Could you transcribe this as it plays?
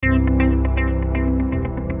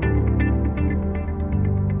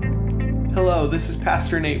Hello, this is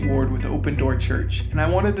Pastor Nate Ward with Open Door Church, and I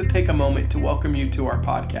wanted to take a moment to welcome you to our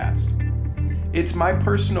podcast. It's my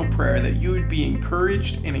personal prayer that you would be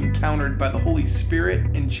encouraged and encountered by the Holy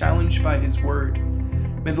Spirit and challenged by His Word.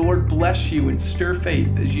 May the Lord bless you and stir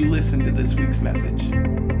faith as you listen to this week's message.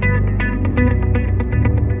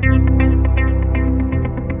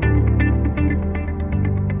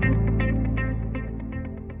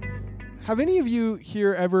 Have any of you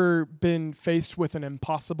here ever been faced with an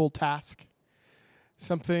impossible task?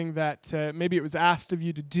 Something that maybe it was asked of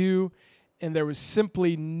you to do, and there was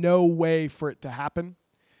simply no way for it to happen?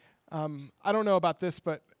 I don't know about this,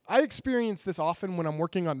 but I experience this often when I'm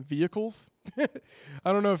working on vehicles.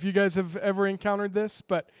 I don't know if you guys have ever encountered this,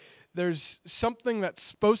 but there's something that's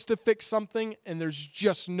supposed to fix something, and there's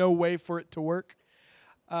just no way for it to work.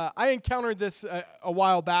 I encountered this a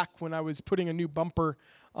while back when I was putting a new bumper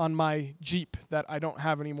on my Jeep that I don't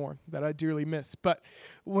have anymore, that I dearly miss. But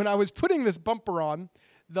when I was putting this bumper on,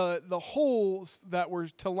 the holes that were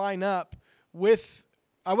to line up with,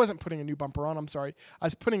 I wasn't putting a new bumper on, I'm sorry. I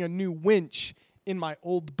was putting a new winch in my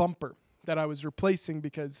old bumper that I was replacing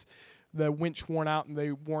because the winch worn out and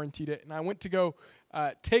they warrantied it. And I went to go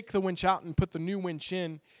take the winch out and put the new winch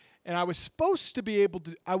in, and I was supposed to be able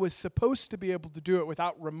to do it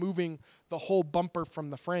without removing the whole bumper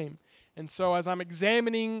from the frame. And so as I'm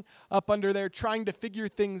examining up under there, trying to figure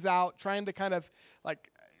things out, trying to kind of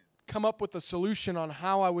like come up with a solution on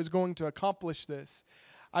how I was going to accomplish this,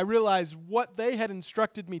 I realized what they had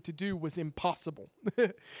instructed me to do was impossible.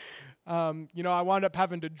 I wound up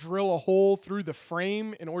having to drill a hole through the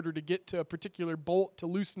frame in order to get to a particular bolt to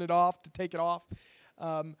loosen it off, to take it off.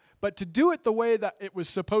 But to do it the way that it was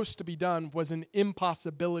supposed to be done was an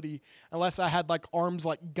impossibility unless I had like arms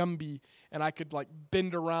like Gumby and I could like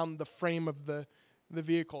bend around the frame of the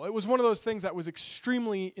vehicle. It was one of those things that was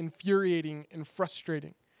extremely infuriating and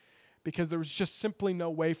frustrating because there was just simply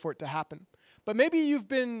no way for it to happen. But maybe you've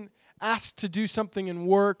been asked to do something in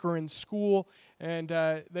work or in school and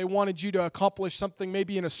they wanted you to accomplish something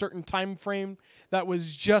maybe in a certain time frame that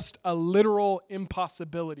was just a literal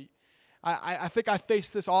impossibility. I think I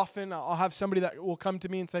face this often. I'll have somebody that will come to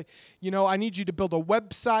me and say, I need you to build a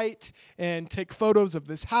website and take photos of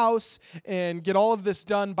this house and get all of this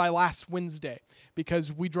done by last Wednesday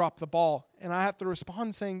because we dropped the ball. And I have to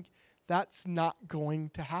respond saying, that's not going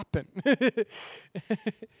to happen.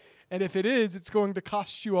 And if it is, it's going to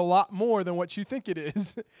cost you a lot more than what you think it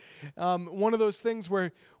is. One of those things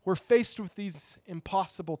where we're faced with these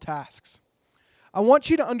impossible tasks. I want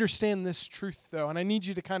you to understand this truth, though, and I need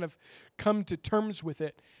you to kind of come to terms with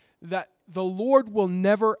it, that the Lord will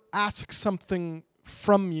never ask something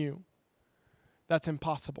from you that's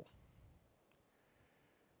impossible.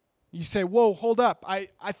 You say, whoa, hold up. I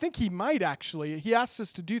think He might actually. He asks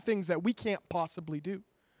us to do things that we can't possibly do.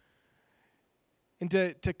 And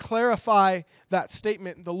to clarify that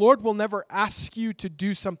statement, the Lord will never ask you to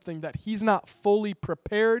do something that He's not fully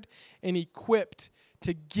prepared and equipped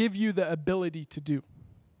to give you the ability to do.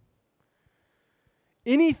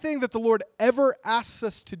 Anything that the Lord ever asks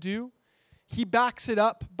us to do, He backs it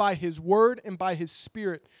up by His Word and by His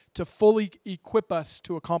Spirit to fully equip us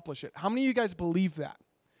to accomplish it. How many of you guys believe that?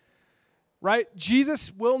 Right?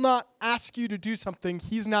 Jesus will not ask you to do something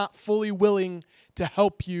He's not fully willing to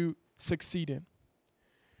help you succeed in.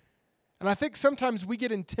 And I think sometimes we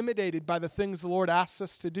get intimidated by the things the Lord asks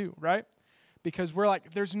us to do, right? Because we're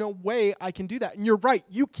like, there's no way I can do that. And you're right,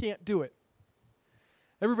 you can't do it.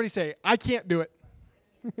 Everybody say, I can't do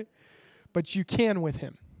it. But you can with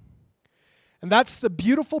Him. And that's the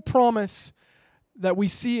beautiful promise that we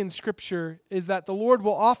see in Scripture, is that the Lord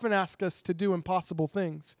will often ask us to do impossible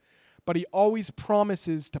things, but He always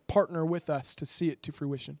promises to partner with us to see it to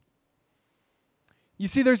fruition. You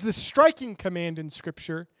see, there's this striking command in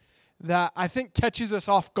Scripture that I think catches us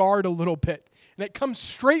off guard a little bit. And it comes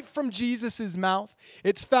straight from Jesus' mouth.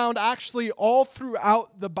 It's found actually all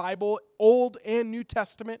throughout the Bible, Old and New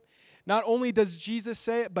Testament. Not only does Jesus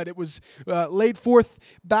say it, but it was laid forth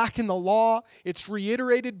back in the law. It's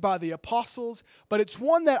reiterated by the apostles. But it's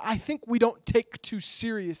one that I think we don't take too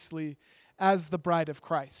seriously as the bride of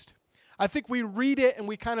Christ. I think we read it and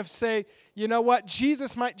we kind of say, you know what,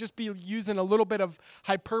 Jesus might just be using a little bit of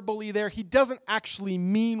hyperbole there. He doesn't actually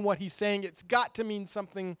mean what He's saying. It's got to mean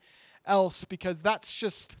something else because that's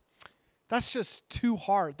just too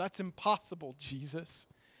hard. That's impossible, Jesus.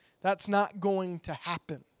 That's not going to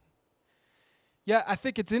happen. Yeah, I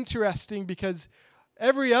think it's interesting because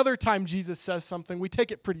every other time Jesus says something, we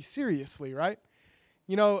take it pretty seriously, right?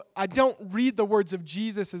 I don't read the words of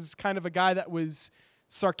Jesus as kind of a guy that was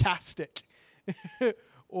sarcastic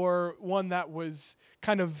or one that was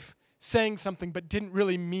kind of saying something but didn't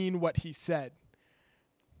really mean what he said.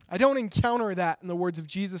 I don't encounter that in the words of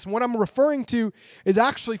Jesus. And what I'm referring to is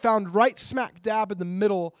actually found right smack dab in the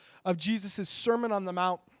middle of Jesus' Sermon on the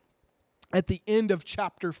Mount at the end of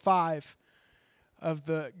chapter 5 of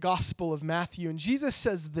the Gospel of Matthew. And Jesus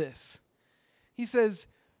says this. He says,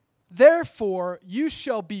 "Therefore you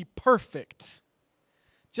shall be perfect,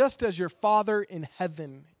 just as your Father in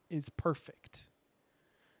heaven is perfect."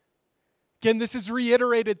 Again, this is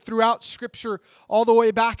reiterated throughout Scripture all the way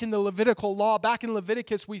back in the Levitical law. Back in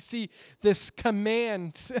Leviticus, we see this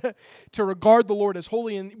command to regard the Lord as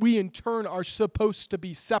holy, and we in turn are supposed to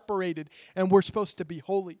be separated, and we're supposed to be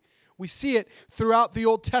holy. We see it throughout the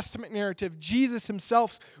Old Testament narrative. Jesus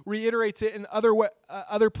himself reiterates it in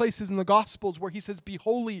other places in the Gospels where he says, "Be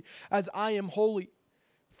holy as I am holy."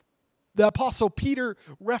 The Apostle Peter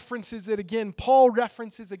references it again. Paul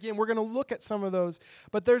references again. We're going to look at some of those.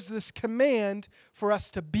 But there's this command for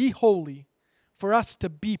us to be holy, for us to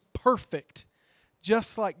be perfect,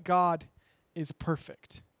 just like God is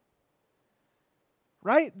perfect.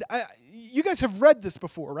 Right? You guys have read this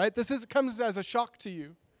before, right? Comes as a shock to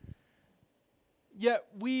you. Yet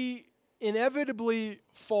we inevitably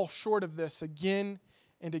fall short of this again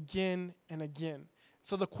and again and again.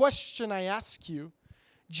 So the question I ask you,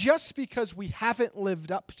 just because we haven't lived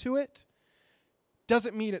up to it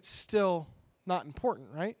doesn't mean it's still not important,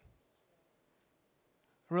 right?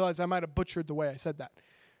 I realize I might have butchered the way I said that.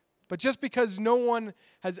 But just because no one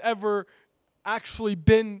has ever actually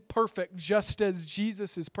been perfect just as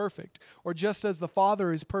Jesus is perfect, or just as the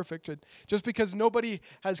Father is perfect, and just because nobody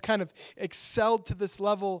has kind of excelled to this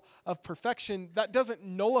level of perfection, that doesn't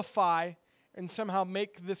nullify and somehow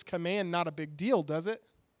make this command not a big deal, does it?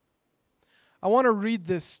 I want to read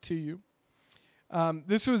this to you.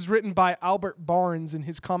 This was written by Albert Barnes in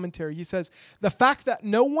his commentary. He says, "The fact that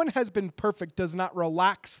no one has been perfect does not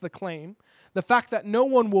relax the claim. The fact that no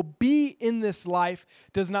one will be in this life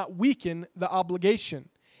does not weaken the obligation.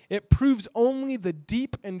 It proves only the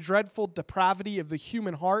deep and dreadful depravity of the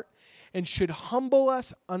human heart and should humble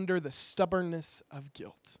us under the stubbornness of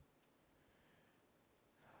guilt."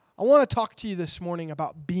 I want to talk to you this morning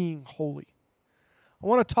about being holy. I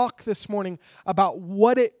want to talk this morning about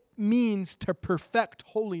what it means to perfect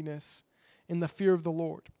holiness in the fear of the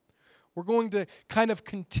Lord. We're going to kind of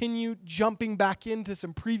continue jumping back into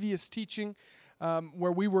some previous teaching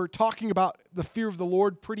where we were talking about the fear of the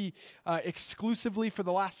Lord pretty exclusively for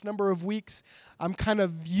the last number of weeks. I'm kind of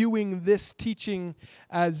viewing this teaching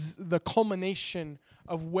as the culmination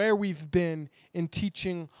of where we've been in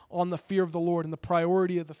teaching on the fear of the Lord and the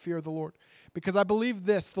priority of the fear of the Lord. Because I believe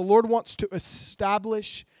this, the Lord wants to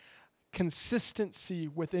establish consistency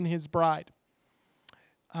within his bride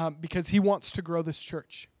because he wants to grow this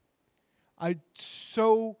church. I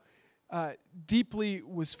so deeply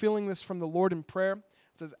was feeling this from the Lord in prayer.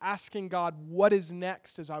 As I was asking God what is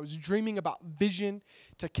next, as I was dreaming about vision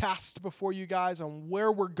to cast before you guys on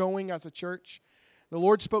where we're going as a church. The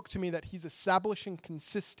Lord spoke to me that he's establishing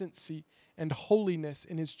consistency and holiness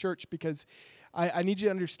in his church because I need you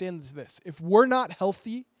to understand this. If we're not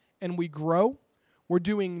healthy and we grow, we're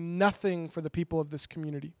doing nothing for the people of this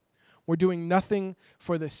community. We're doing nothing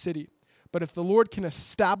for this city. But if the Lord can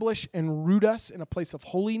establish and root us in a place of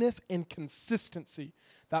holiness and consistency,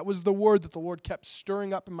 that was the word that the Lord kept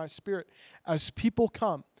stirring up in my spirit. As people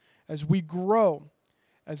come, as we grow,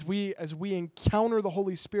 as we encounter the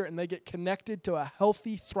Holy Spirit and they get connected to a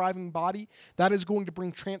healthy, thriving body, that is going to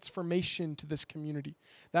bring transformation to this community.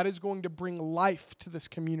 That is going to bring life to this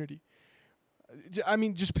community. I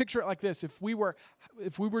mean, just picture it like this. If we were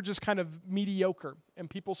just kind of mediocre and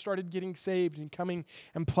people started getting saved and coming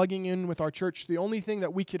and plugging in with our church, the only thing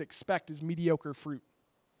that we could expect is mediocre fruit,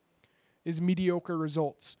 is mediocre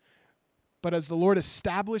results. But as the Lord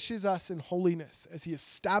establishes us in holiness, as he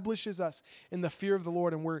establishes us in the fear of the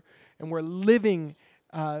Lord, and we're living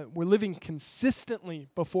consistently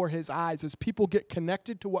before his eyes, as people get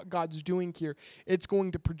connected to what God's doing here, it's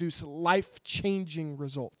going to produce life-changing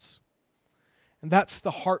results. And that's the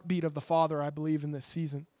heartbeat of the Father, I believe, in this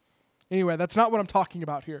season. Anyway, that's not what I'm talking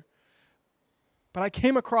about here. But I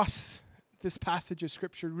came across this passage of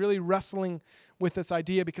Scripture really wrestling with this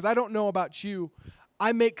idea because I don't know about you,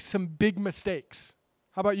 I make some big mistakes.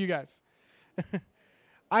 How about you guys?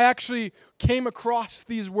 I actually came across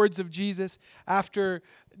these words of Jesus after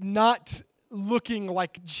not looking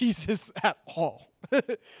like Jesus at all.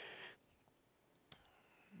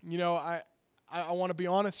 You know, I want to be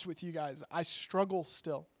honest with you guys. I struggle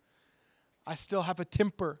still. I still have a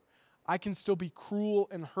temper. I can still be cruel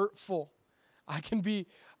and hurtful. I can be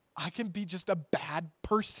just a bad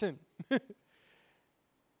person. And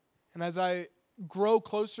as I grow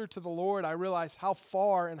closer to the Lord, I realize how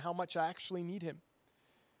far and how much I actually need him.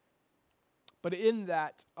 But in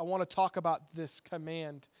that, I want to talk about this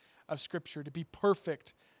command of Scripture to be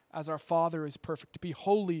perfect as our Father is perfect, to be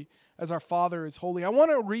holy as our Father is holy. I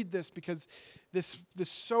want to read this because this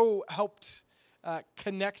so helped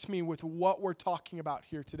connect me with what we're talking about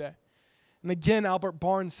here today. And again, Albert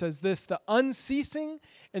Barnes says this: the unceasing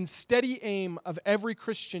and steady aim of every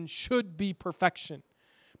Christian should be perfection.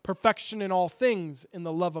 Perfection in all things, in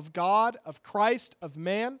the love of God, of Christ, of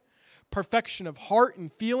man. Perfection of heart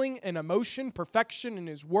and feeling and emotion. Perfection in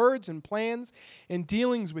his words and plans and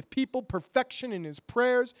dealings with people. Perfection in his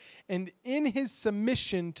prayers and in his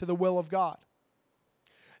submission to the will of God.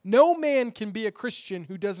 No man can be a Christian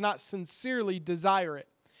who does not sincerely desire it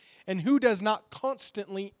and who does not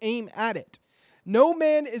constantly aim at it. No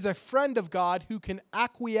man is a friend of God who can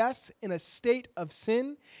acquiesce in a state of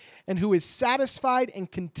sin and who is satisfied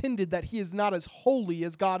and contented that he is not as holy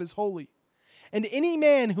as God is holy. And any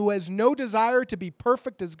man who has no desire to be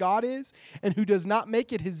perfect as God is, and who does not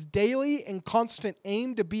make it his daily and constant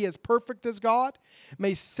aim to be as perfect as God,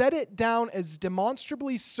 may set it down as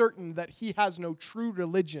demonstrably certain that he has no true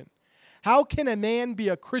religion. How can a man be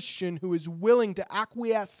a Christian who is willing to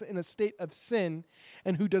acquiesce in a state of sin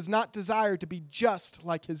and who does not desire to be just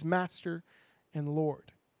like his master and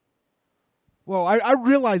Lord? Well, I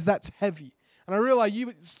realize that's heavy. And I realize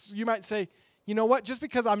you might say, you know what, just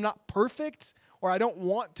because I'm not perfect or I don't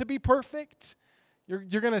want to be perfect,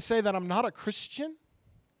 you're going to say that I'm not a Christian?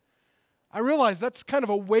 I realize that's kind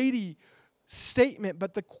of a weighty statement,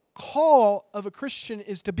 but the call of a Christian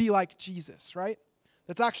is to be like Jesus, right?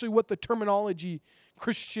 That's actually what the terminology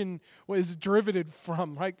Christian was derivative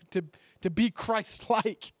from, right? To be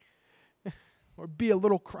Christ-like or be a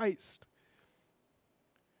little Christ.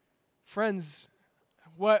 Friends,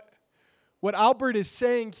 what Albert is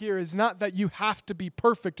saying here is not that you have to be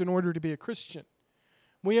perfect in order to be a Christian.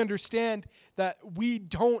 We understand that we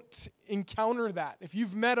don't encounter that. If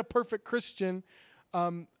you've met a perfect Christian,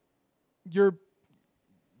 you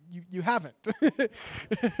haven't.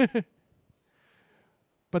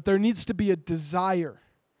 But there needs to be a desire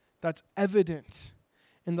that's evident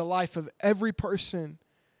in the life of every person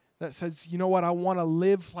that says, you know what, I want to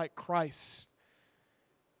live like Christ.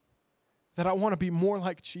 That I want to be more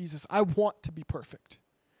like Jesus. I want to be perfect.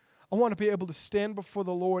 I want to be able to stand before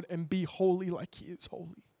the Lord and be holy like he is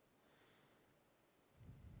holy.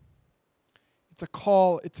 It's a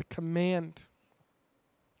call. It's a command.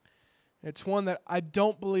 It's one that I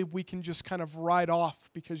don't believe we can just kind of write off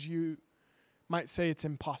because you might say it's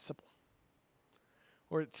impossible.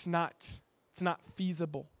 Or it's not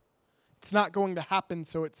feasible. It's not going to happen,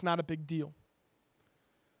 so it's not a big deal.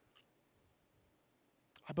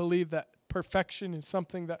 I believe that perfection is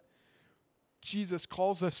something that Jesus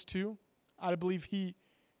calls us to. I believe he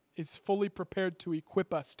is fully prepared to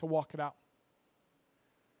equip us to walk it out.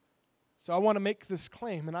 So I want to make this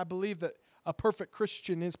claim, and I believe that a perfect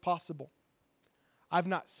Christian is possible. I've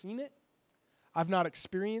not seen it. I've not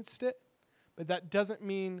experienced it. But that doesn't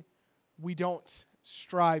mean we don't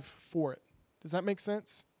strive for it. Does that make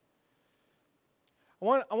sense? I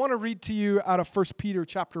want to read to you out of 1 Peter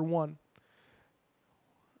chapter 1.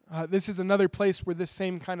 This is another place where this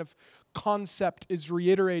same kind of concept is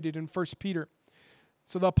reiterated in 1 Peter.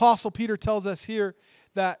 So the Apostle Peter tells us here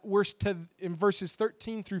that in verses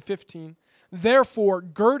 13 through 15, therefore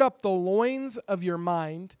gird up the loins of your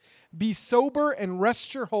mind, be sober and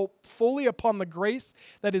rest your hope fully upon the grace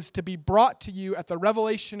that is to be brought to you at the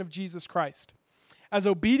revelation of Jesus Christ. As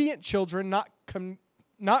obedient children, not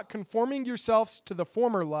conforming yourselves to the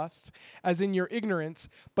former lusts, as in your ignorance,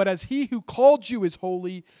 but as he who called you is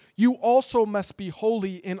holy, you also must be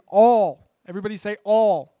holy in all. Everybody say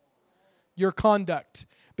all. Your conduct.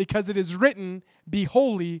 Because it is written, be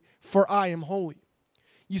holy, for I am holy.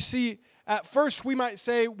 You see, at first we might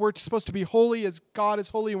say we're supposed to be holy as God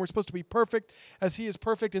is holy, and we're supposed to be perfect as he is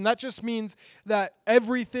perfect. And that just means that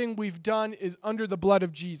everything we've done is under the blood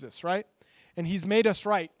of Jesus, right? And he's made us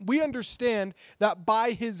right. We understand that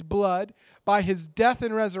by his blood, by his death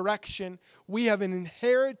and resurrection, we have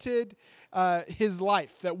inherited his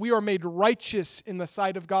life, that we are made righteous in the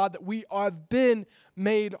sight of God, that we have been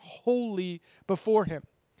made holy before him.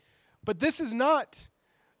 But this is not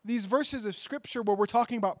these verses of Scripture where we're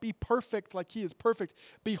talking about be perfect like he is perfect,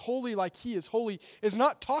 be holy like he is holy, is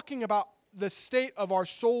not talking about the state of our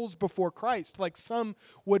souls before Christ, like some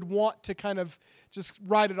would want to kind of just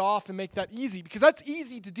write it off and make that easy, because that's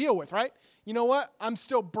easy to deal with, right? You know what? I'm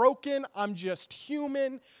still broken. I'm just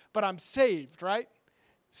human, but I'm saved, right?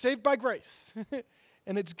 Saved by grace,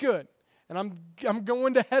 and it's good. And I'm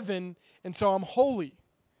going to heaven, and so I'm holy.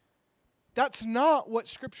 That's not what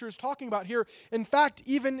Scripture is talking about here. In fact,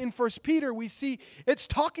 even in 1 Peter, we see it's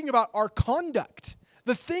talking about our conduct.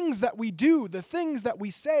 The things that we do, the things that we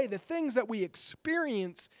say, the things that we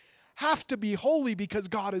experience have to be holy because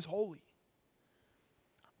God is holy.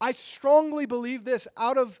 I strongly believe this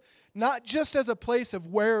out of not just as a place of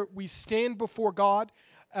where we stand before God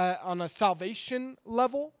on a salvation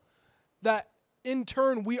level, that in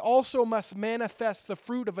turn, we also must manifest the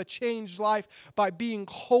fruit of a changed life by being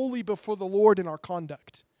holy before the Lord in our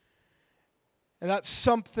conduct. And that's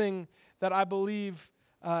something that I believe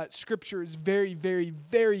Scripture is very, very,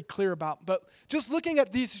 very clear about. But just looking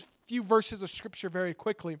at these few verses of Scripture very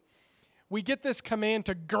quickly, we get this command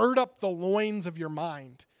to gird up the loins of your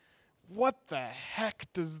mind. What the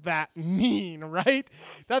heck does that mean, right?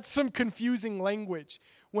 That's some confusing language.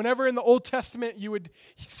 Whenever in the Old Testament you would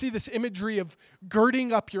see this imagery of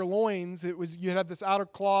girding up your loins, you'd have this outer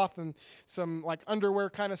cloth and some like underwear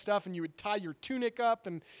kind of stuff, and you would tie your tunic up,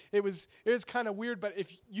 and it was kind of weird. But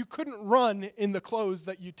if you couldn't run in the clothes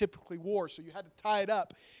that you typically wore, so you had to tie it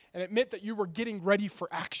up, and it meant that you were getting ready for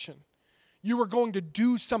action. You were going to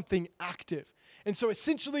do something active. And so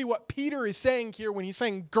essentially what Peter is saying here when he's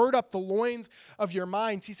saying gird up the loins of your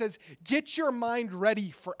minds, he says get your mind ready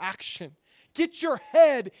for action. Get your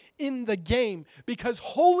head in the game, because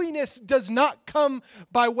holiness does not come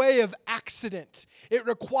by way of accident. It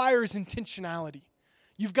requires intentionality.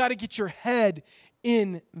 You've got to get your head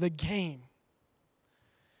in the game.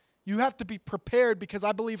 You have to be prepared, because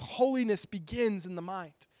I believe holiness begins in the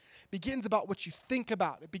mind. It begins about what you think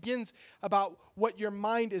about. It begins about what your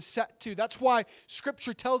mind is set to. That's why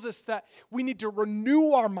Scripture tells us that we need to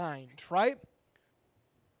renew our mind, right?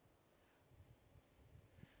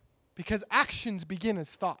 Because actions begin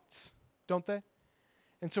as thoughts, don't they?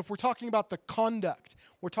 And so if we're talking about the conduct,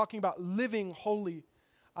 we're talking about living holy,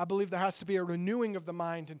 I believe there has to be a renewing of the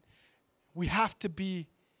mind, and we have to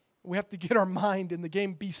get our mind in the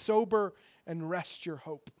game. Be sober and rest your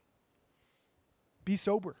hope. Be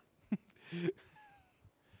sober.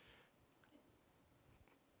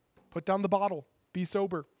 Put down the bottle. Be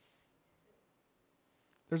sober.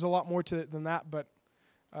 There's a lot more to it than that, but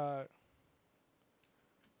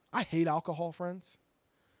I hate alcohol, friends.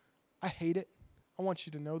 I hate it. I want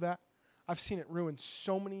you to know that. I've seen it ruin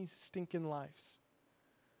so many stinking lives.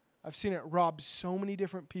 I've seen it rob so many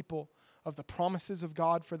different people of the promises of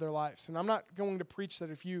God for their lives. And I'm not going to preach that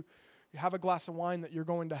if you have a glass of wine that you're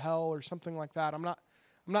going to hell or something like that. I'm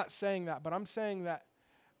not saying that, but I'm saying that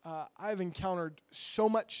I've encountered so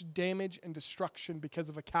much damage and destruction because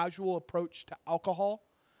of a casual approach to alcohol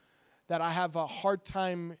that I have a hard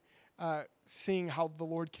time seeing how the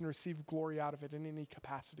Lord can receive glory out of it in any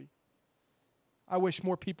capacity. I wish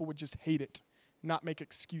more people would just hate it, not make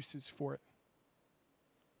excuses for it.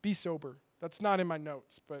 Be sober. That's not in my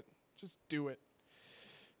notes, but just do it.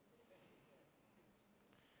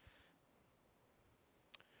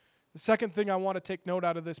 The second thing I want to take note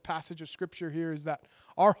out of this passage of Scripture here is that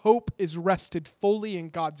our hope is rested fully in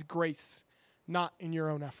God's grace, not in your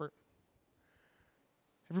own effort.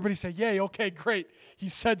 Everybody say, yay, okay, great. He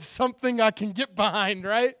said something I can get behind,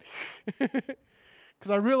 right? Because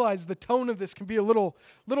I realize the tone of this can be a little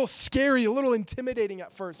scary, a little intimidating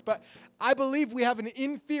at first. But I believe we have an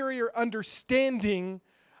inferior understanding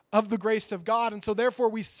of the grace of God. And so therefore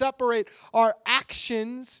we separate our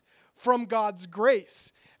actions from God's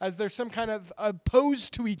grace as they're some kind of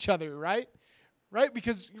opposed to each other, right? Right?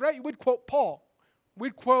 Because, right, we'd quote Paul.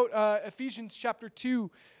 We'd quote Ephesians chapter 2,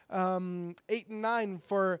 8 and 9,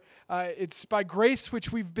 for it's by grace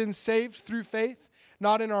which we've been saved through faith,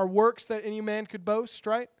 not in our works that any man could boast,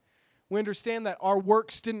 right? We understand that our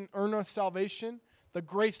works didn't earn us salvation. The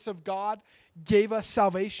grace of God gave us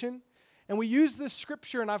salvation. And we use this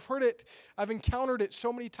scripture, and I've encountered it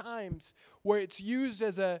so many times, where it's used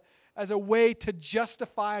as a way to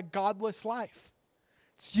justify a godless life.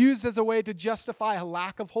 It's used as a way to justify a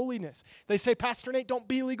lack of holiness. They say, Pastor Nate, don't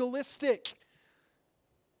be legalistic.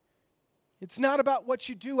 It's not about what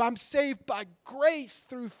you do. I'm saved by grace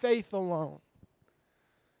through faith alone.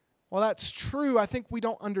 Well, that's true. I think we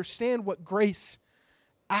don't understand what grace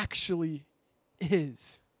actually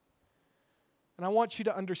is. And I want you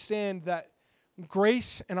to understand that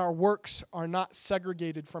grace and our works are not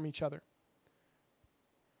segregated from each other.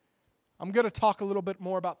 I'm going to talk a little bit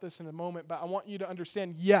more about this in a moment, but I want you to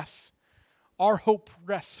understand, yes, our hope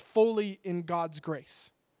rests fully in God's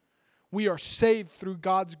grace. We are saved through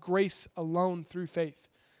God's grace alone, through faith.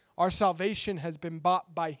 Our salvation has been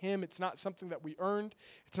bought by Him. It's not something that we earned.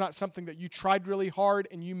 It's not something that you tried really hard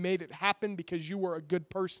and you made it happen because you were a good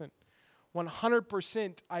person.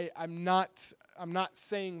 100%, I'm not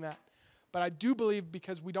saying that. But I do believe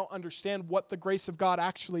because we don't understand what the grace of God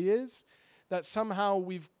actually is, that somehow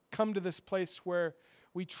we've come to this place where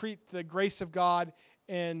we treat the grace of God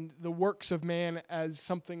and the works of man as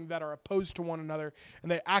something that are opposed to one another,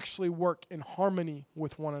 and they actually work in harmony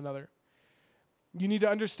with one another. You need to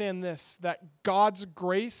understand this, that God's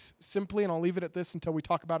grace, simply, and I'll leave it at this until we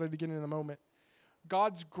talk about it again in a moment,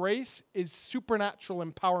 God's grace is supernatural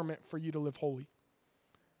empowerment for you to live holy.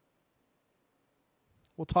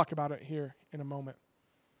 We'll talk about it here in a moment.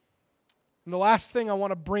 And the last thing I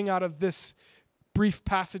want to bring out of this brief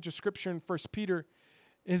passage of Scripture in 1 Peter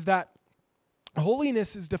is that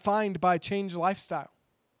holiness is defined by a changed lifestyle.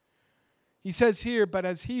 He says here, but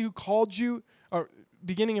as he who called you, or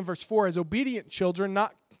beginning in verse 4, as obedient children,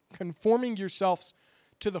 not conforming yourselves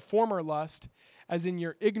to the former lust, as in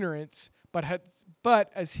your ignorance,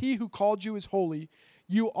 but as he who called you is holy,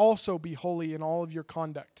 you also be holy in all of your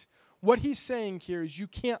conduct. What he's saying here is you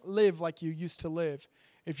can't live like you used to live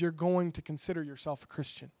if you're going to consider yourself a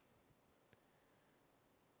Christian.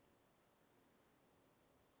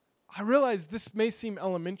 I realize this may seem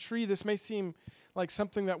elementary, this may seem like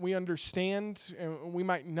something that we understand and we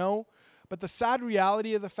might know, but the sad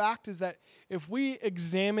reality of the fact is that if we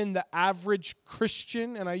examine the average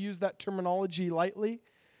Christian, and I use that terminology lightly,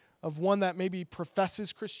 of one that maybe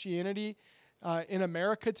professes Christianity in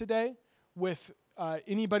America today with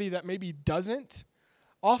anybody that maybe doesn't,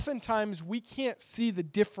 oftentimes we can't see the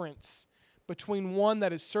difference between one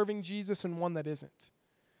that is serving Jesus and one that isn't.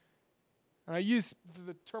 And I use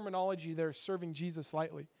the terminology there, serving Jesus,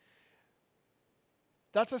 lightly.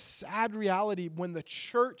 That's a sad reality when the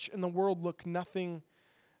church and the world look nothing,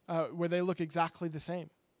 where they look exactly the same.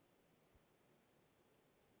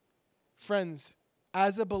 Friends,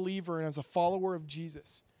 as a believer and as a follower of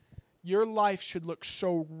Jesus, your life should look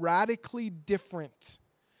so radically different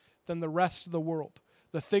than the rest of the world.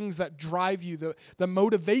 The things that drive you, the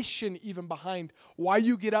motivation even behind why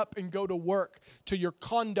you get up and go to work, to your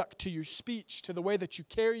conduct, to your speech, to the way that you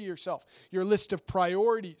carry yourself, your list of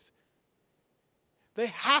priorities. They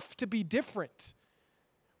have to be different.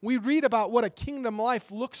 We read about what a kingdom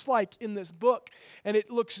life looks like in this book, and it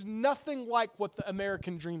looks nothing like what the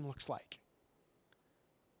American dream looks like.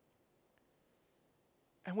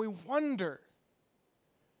 And we wonder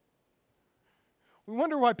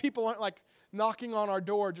why people aren't like knocking on our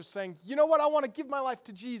door just saying, you know what, I want to give my life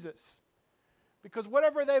to Jesus. Because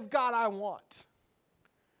whatever they've got, I want.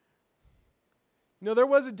 You know, there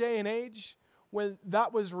was a day and age when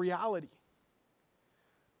that was reality.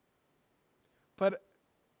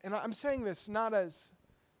 And I'm saying this not as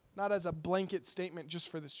a blanket statement just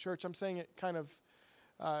for this church. I'm saying it kind of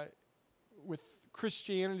with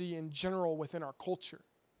Christianity in general within our culture.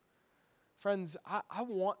 Friends, I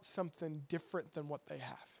want something different than what they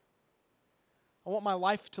have. I want my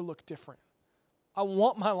life to look different. I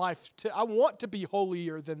want to be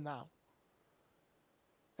holier than thou.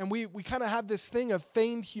 And we kind of have this thing of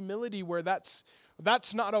feigned humility where that's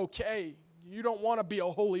not okay. You don't want to be a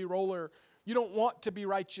holy roller. You don't want to be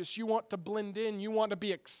righteous. You want to blend in. You want to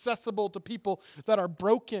be accessible to people that are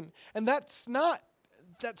broken. And that's not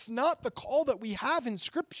the call that we have in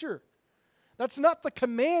Scripture. That's not the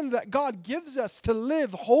command that God gives us to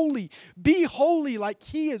live holy. Be holy like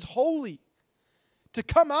He is holy. To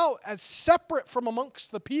come out as separate from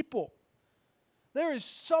amongst the people. There is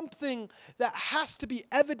something that has to be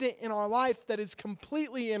evident in our life that is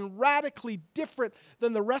completely and radically different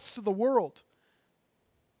than the rest of the world.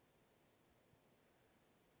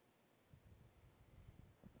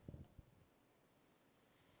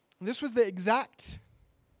 This was the exact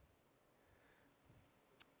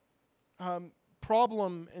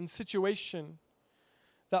problem and situation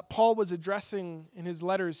that Paul was addressing in his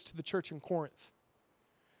letters to the church in Corinth.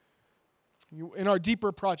 In our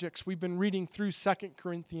deeper projects, we've been reading through 2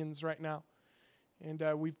 Corinthians right now. And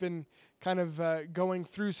we've been kind of going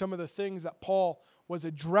through some of the things that Paul was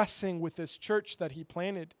addressing with this church that he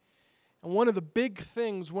planted. And one of the big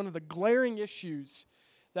things, one of the glaring issues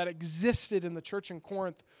that existed in the church in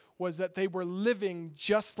Corinth was that they were living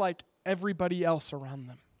just like everybody else around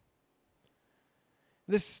them.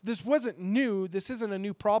 This wasn't new. This isn't a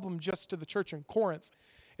new problem just to the church in Corinth.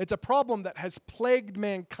 It's a problem that has plagued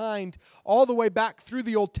mankind all the way back through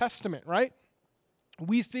the Old Testament, right?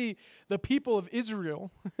 We see the people of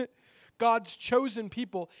Israel, God's chosen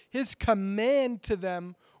people, His command to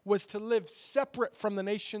them was to live separate from the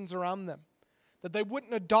nations around them. That they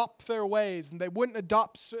wouldn't adopt their ways and they wouldn't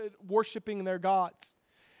adopt worshiping their gods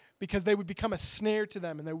because they would become a snare to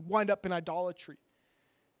them and they would wind up in idolatry.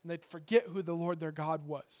 And they'd forget who the Lord their God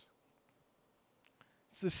was.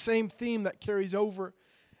 It's the same theme that carries over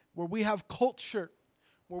where we have culture,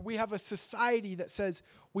 where we have a society that says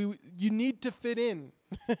you need to fit in.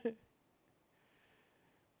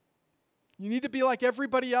 You need to be like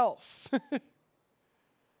everybody else.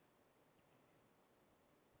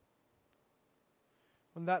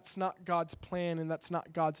 When that's not God's plan and that's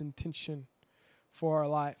not God's intention for our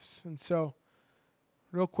lives. And so,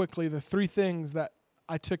 real quickly, the three things that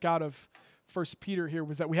I took out of 1 Peter here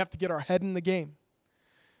was that we have to get our head in the game.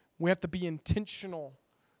 We have to be intentional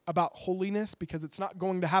about holiness because it's not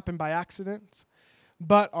going to happen by accident,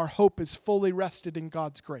 but our hope is fully rested in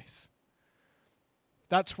God's grace.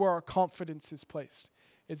 That's where our confidence is placed,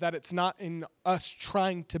 is that it's not in us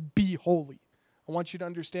trying to be holy. I want you to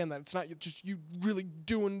understand that. It's not just you really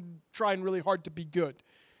trying really hard to be good.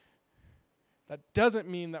 That doesn't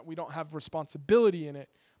mean that we don't have responsibility in it,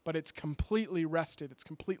 but it's completely rested. It's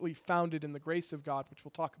completely founded in the grace of God, which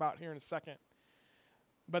we'll talk about here in a second.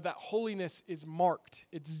 But that holiness is marked.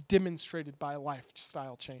 It's demonstrated by a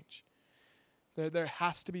lifestyle change. There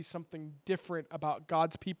has to be something different about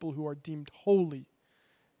God's people who are deemed holy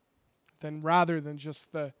rather than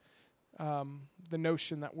just the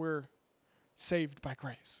notion that we're saved by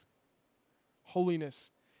grace.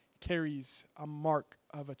 Holiness carries a mark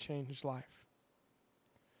of a changed life.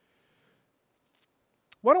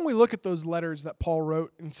 Why don't we look at those letters that Paul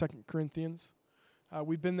wrote in 2 Corinthians?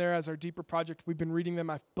 We've been there as our Deeper project. We've been reading them.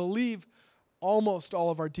 I believe almost all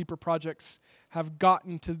of our Deeper projects have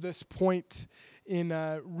gotten to this point in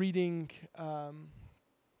reading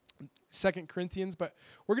 2 Corinthians. But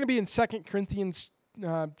we're going to be in 2 Corinthians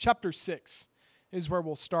chapter 6 is where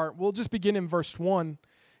we'll start. We'll just begin in verse 1.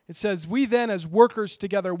 It says, "We then, as workers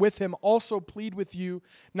together with him, also plead with you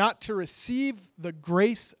not to receive the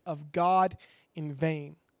grace of God in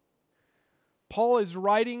vain." Paul is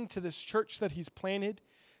writing to this church that he's planted,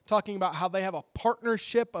 talking about how they have a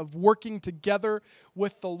partnership of working together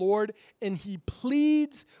with the Lord, and he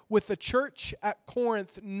pleads with the church at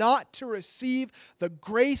Corinth not to receive the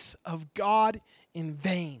grace of God in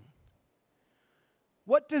vain.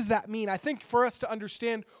 What does that mean? I think for us to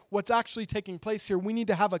understand what's actually taking place here, we need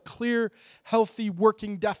to have a clear, healthy,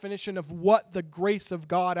 working definition of what the grace of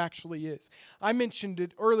God actually is. I mentioned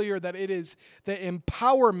it earlier that it is the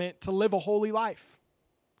empowerment to live a holy life.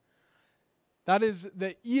 That is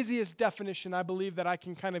the easiest definition, I believe, that I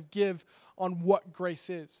can kind of give on what grace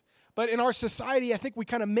is. But in our society, I think we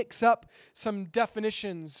kind of mix up some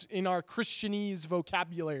definitions in our Christianese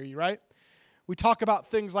vocabulary, right? We talk about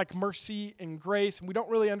things like mercy and grace, and we don't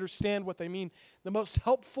really understand what they mean. The most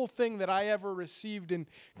helpful thing that I ever received in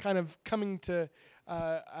kind of coming to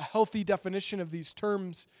a healthy definition of these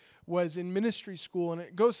terms was in ministry school, and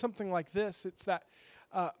it goes something like this. It's that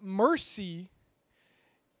mercy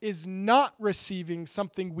is not receiving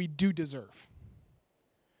something we do deserve,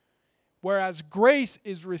 whereas grace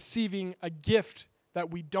is receiving a gift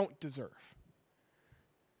that we don't deserve.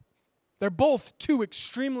 They're both two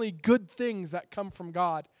extremely good things that come from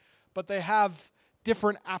God, but they have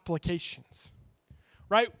different applications,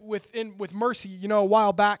 right? With mercy, a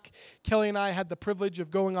while back, Kelly and I had the privilege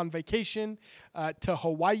of going on vacation to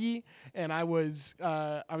Hawaii, and I was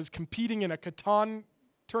competing in a Catan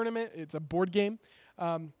tournament. It's a board game,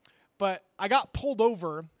 but I got pulled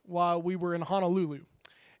over while we were in Honolulu,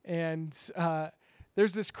 and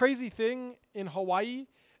there's this crazy thing in Hawaii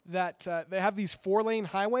that they have these 4-lane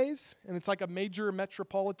highways, and it's like a major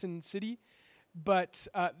metropolitan city, but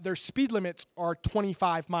their speed limits are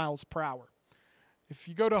 25 miles per hour. If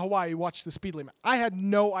you go to Hawaii, watch the speed limit. I had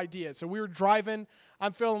no idea. So we were driving.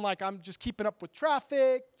 I'm feeling like I'm just keeping up with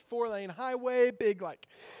traffic, 4-lane highway, big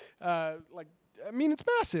it's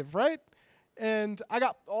massive, right? And I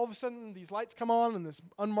got, all of a sudden, these lights come on in this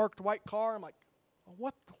unmarked white car. I'm like,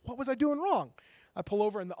 what was I doing wrong? I pull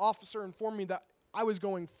over, and the officer informed me that I was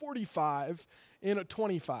going 45 in a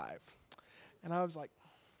 25. And I was like,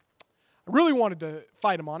 I really wanted to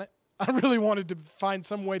fight him on it. I really wanted to find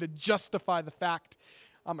some way to justify the fact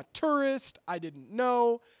I'm a tourist. I didn't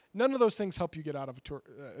know. None of those things help you get out of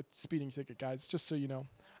a speeding ticket, guys, just so you know.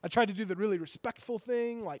 I tried to do the really respectful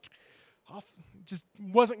thing, just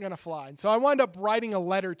wasn't going to fly. And so I wound up writing a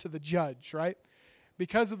letter to the judge, right?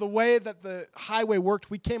 Because of the way that the highway worked,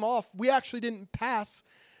 we came off. We actually didn't pass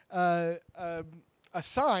a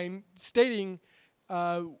sign stating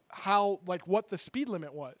what the speed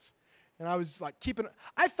limit was. And I was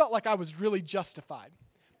I felt like I was really justified.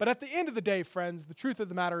 But at the end of the day, friends, the truth of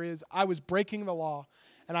the matter is I was breaking the law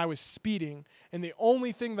and I was speeding. And the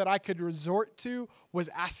only thing that I could resort to was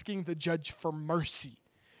asking the judge for mercy.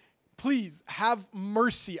 Please have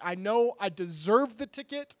mercy. I know I deserve the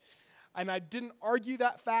ticket and I didn't argue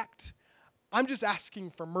that fact. I'm just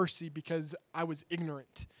asking for mercy because I was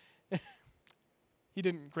ignorant. He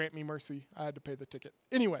didn't grant me mercy. I had to pay the ticket.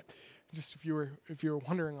 Anyway, just if you were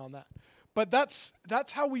wondering on that. But that's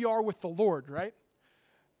how we are with the Lord, right?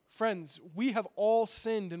 Friends, we have all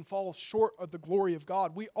sinned and fall short of the glory of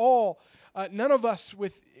God. We all, none of us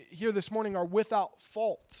here this morning are without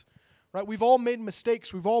fault, right? We've all made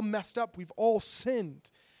mistakes. We've all messed up. We've all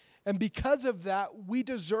sinned. And because of that, we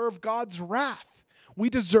deserve God's wrath. We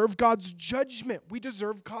deserve God's judgment. We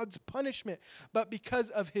deserve God's punishment. But because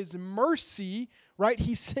of his mercy, right,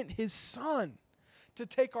 he sent his son to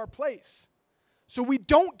take our place. So we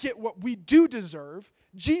don't get what we do deserve.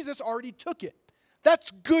 Jesus already took it.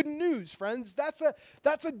 That's good news, friends. That's a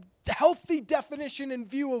healthy definition and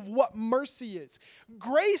view of what mercy is.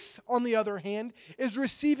 Grace, on the other hand, is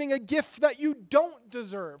receiving a gift that you don't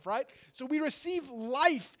deserve, right? So we receive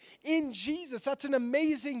life in Jesus. That's an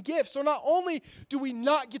amazing gift. So not only do we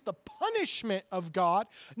not get the punishment of God,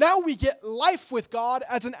 now we get life with God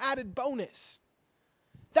as an added bonus.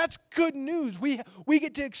 That's good news. We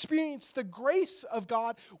get to experience the grace of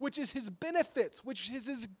God, which is his benefits, which is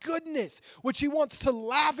his goodness, which he wants to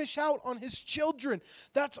lavish out on his children.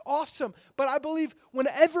 That's awesome. But I believe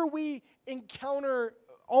whenever we encounter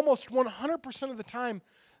almost 100% of the time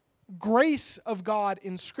grace of God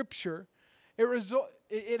in Scripture,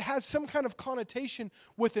 it has some kind of connotation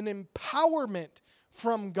with an empowerment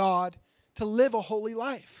from God to live a holy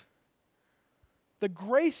life. The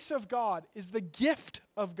grace of God is the gift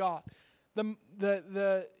of God.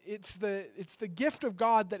 It's the gift of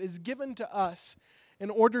God that is given to us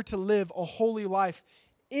in order to live a holy life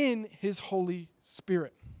in his Holy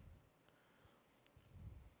Spirit.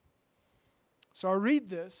 So I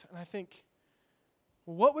read this and I think,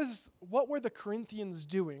 what were the Corinthians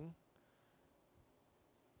doing?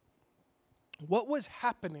 What was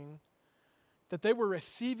happening that they were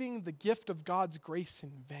receiving the gift of God's grace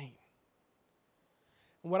in vain?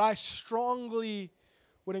 And what I strongly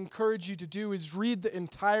would encourage you to do is read the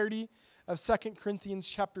entirety of 2 Corinthians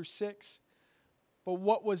chapter 6. But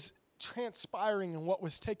what was transpiring and what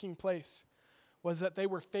was taking place was that they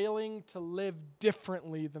were failing to live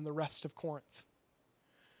differently than the rest of Corinth.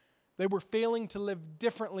 They were failing to live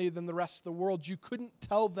differently than the rest of the world. You couldn't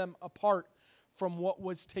tell them apart from what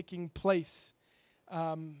was taking place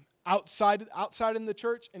outside in the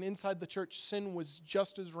church and inside the church. Sin was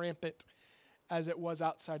just as rampant as it was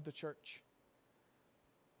outside the church.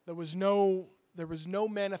 There was no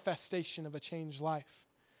manifestation of a changed life.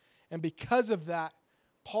 And because of that,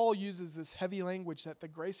 Paul uses this heavy language that the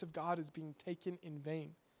grace of God is being taken in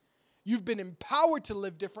vain. You've been empowered to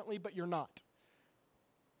live differently, but you're not.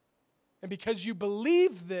 And because you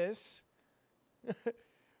believe this,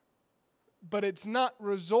 but it's not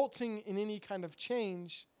resulting in any kind of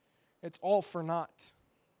change, it's all for naught.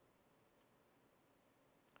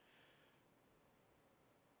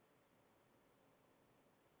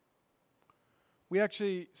 We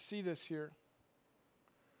actually see this here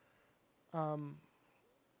in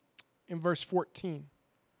verse 14.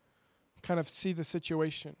 Kind of see the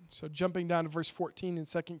situation. So jumping down to verse 14 in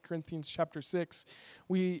 2 Corinthians chapter 6,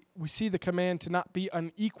 we see the command to not be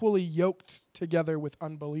unequally yoked together with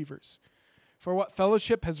unbelievers. For what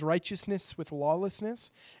fellowship has righteousness with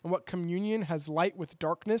lawlessness? And what communion has light with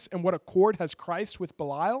darkness? And what accord has Christ with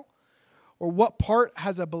Belial? Or what part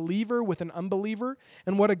has a believer with an unbeliever?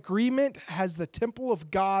 And what agreement has the temple of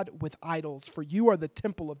God with idols? For you are the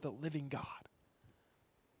temple of the living God.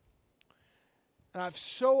 And I've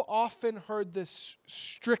so often heard this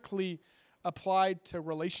strictly applied to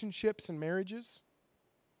relationships and marriages,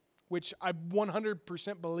 which I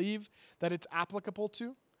 100% believe that it's applicable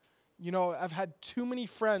to. You know, I've had too many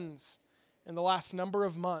friends in the last number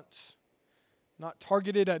of months, not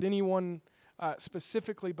targeted at anyone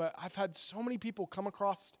specifically, but I've had so many people come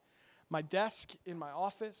across my desk in my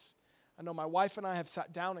office. I know my wife and I have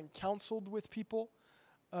sat down and counseled with people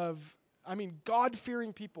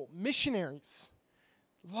God-fearing people, missionaries,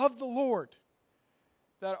 love the Lord,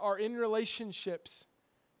 that are in relationships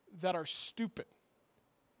that are stupid.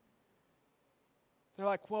 They're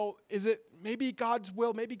like, well, is it maybe God's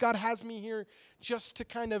will? Maybe God has me here just to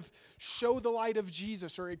kind of show the light of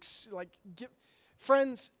Jesus or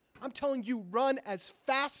friends, I'm telling you, run as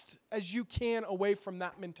fast as you can away from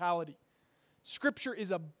that mentality. Scripture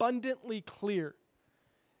is abundantly clear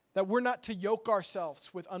that we're not to yoke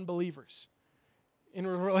ourselves with unbelievers. In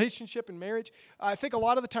a relationship and marriage, I think a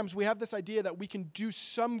lot of the times we have this idea that we can do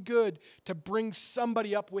some good to bring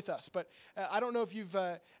somebody up with us. But I don't know if you've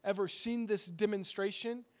ever seen this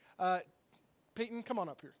demonstration. Peyton, come on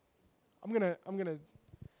up here. I'm gonna.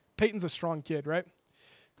 Peyton's a strong kid, right?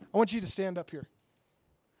 I want you to stand up here.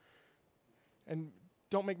 And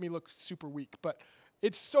don't make me look super weak, but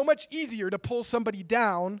It's so much easier to pull somebody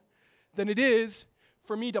down than it is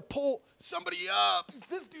for me to pull somebody up. If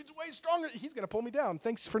this dude's way stronger, he's going to pull me down.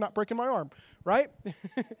 Thanks for not breaking my arm, right?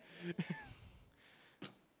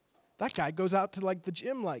 That guy goes out to like the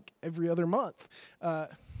gym like every other month. I'm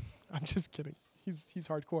just kidding. He's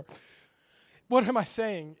hardcore. What am I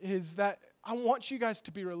saying is that I want you guys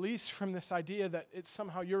to be released from this idea that it's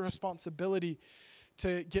somehow your responsibility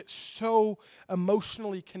to get so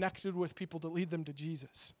emotionally connected with people to lead them to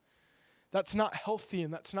Jesus. That's not healthy,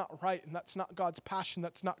 and that's not right, and that's not God's passion,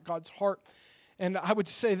 that's not God's heart. And I would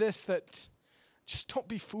say this, that just don't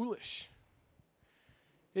be foolish.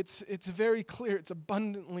 It's very clear, it's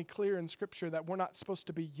abundantly clear in Scripture that we're not supposed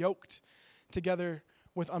to be yoked together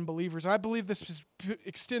with unbelievers. And I believe this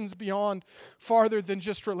extends beyond farther than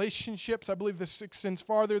just relationships. I believe this extends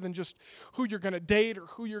farther than just who you're going to date or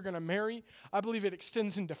who you're going to marry. I believe it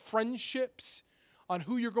extends into friendships, on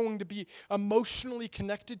who you're going to be emotionally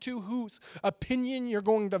connected to, whose opinion you're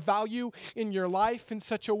going to value in your life in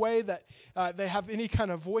such a way that they have any kind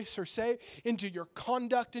of voice or say, into your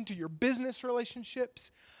conduct, into your business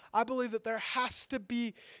relationships. I believe that there has to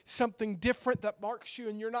be something different that marks you,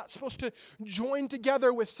 and you're not supposed to join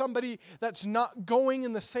together with somebody that's not going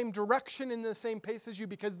in the same direction, in the same pace as you,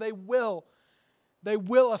 because they will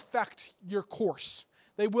affect your course.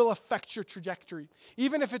 They will affect your trajectory,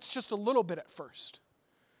 even if it's just a little bit at first.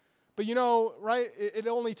 But you know, right, it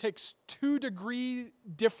only takes 2-degree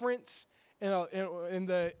difference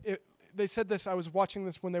they said this, I was watching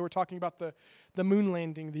this when they were talking about the moon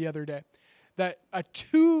landing the other day, that a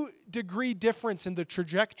 2-degree difference in the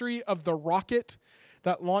trajectory of the rocket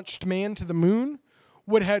that launched man to the moon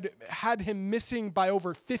would have had him missing by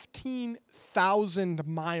over 15,000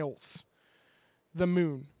 miles the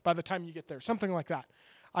moon by the time you get there, something like that.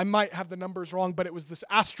 I might have the numbers wrong, but it was this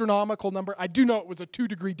astronomical number. I do know it was a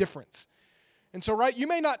 2-degree difference. And so, right, you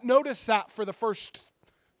may not notice that for the first,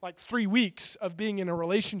 3 weeks of being in a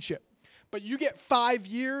relationship. But you get 5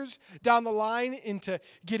 years down the line into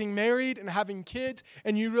getting married and having kids,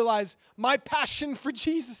 and you realize, my passion for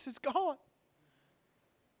Jesus is gone.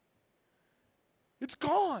 It's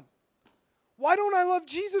gone. Why don't I love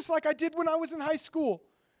Jesus like I did when I was in high school?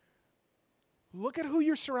 Look at who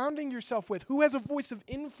you're surrounding yourself with. Who has a voice of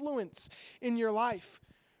influence in your life?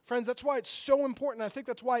 Friends, that's why it's so important. I think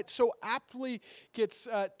that's why it so aptly gets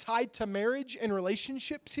tied to marriage and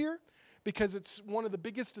relationships here, because it's one of the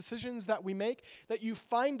biggest decisions that we make, that you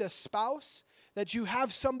find a spouse, that you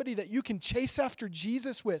have somebody that you can chase after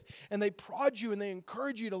Jesus with, and they prod you and they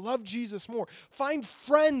encourage you to love Jesus more. Find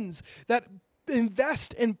friends that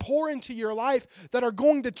invest and pour into your life, that are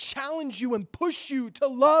going to challenge you and push you to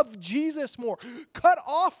love Jesus more. Cut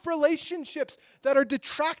off relationships that are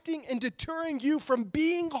detracting and deterring you from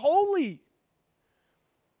being holy.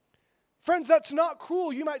 Friends, that's not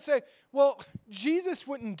cruel. You might say, well, Jesus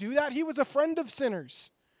wouldn't do that. He was a friend of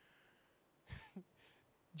sinners.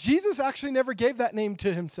 Jesus actually never gave that name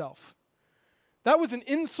to himself. That was an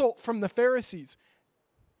insult from the Pharisees.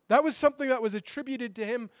 That was something that was attributed to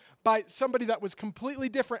him by somebody that was completely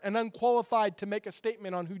different and unqualified to make a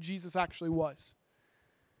statement on who Jesus actually was.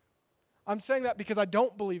 I'm saying that because I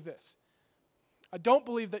don't believe this. I don't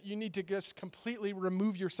believe that you need to just completely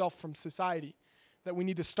remove yourself from society, that we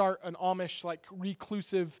need to start an Amish,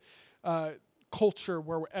 reclusive culture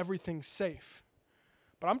where everything's safe.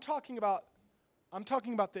 But I'm talking about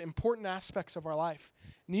the important aspects of our life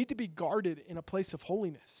need to be guarded in a place of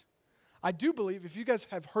holiness. I do believe, if you guys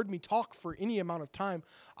have heard me talk for any amount of time,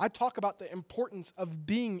 I talk about the importance of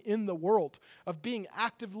being in the world, of being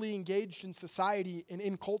actively engaged in society and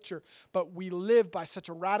in culture, but we live by such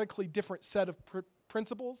a radically different set of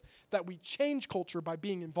principles that we change culture by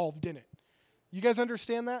being involved in it. You guys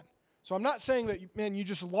understand that? So I'm not saying that, you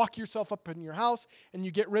just lock yourself up in your house and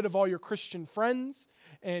you get rid of all your Christian friends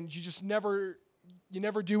and you just never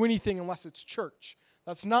do anything unless it's church.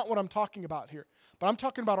 That's not what I'm talking about here. But I'm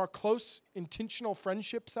talking about our close, intentional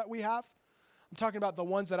friendships that we have. I'm talking about the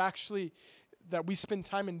ones that we spend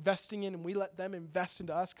time investing in and we let them invest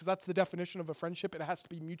into us, because that's the definition of a friendship. It has to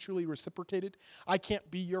be mutually reciprocated. I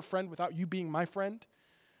can't be your friend without you being my friend.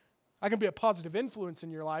 I can be a positive influence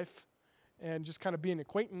in your life and just kind of be an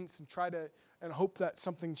acquaintance and try to and hope that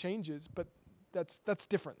something changes, but that's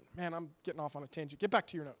different. Man, I'm getting off on a tangent. Get back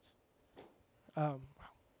to your notes. Wow.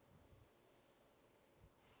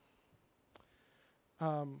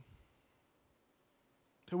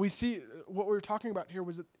 So we see what we were talking about here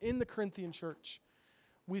was that in the Corinthian church,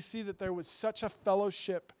 we see that there was such a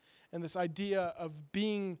fellowship and this idea of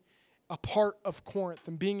being a part of Corinth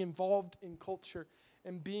and being involved in culture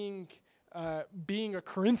and being a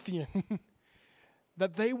Corinthian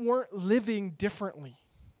that they weren't living differently.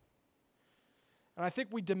 And I think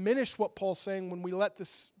we diminish what Paul's saying when we let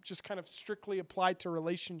this just kind of strictly apply to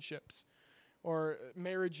relationships or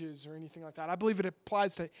marriages or anything like that. I believe it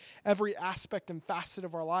applies to every aspect and facet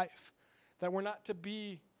of our life, that we're not to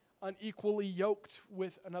be unequally yoked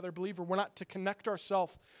with another believer. We're not to connect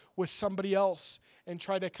ourselves with somebody else and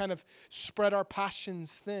try to kind of spread our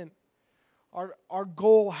passions thin. Our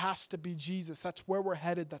goal has to be Jesus. That's where we're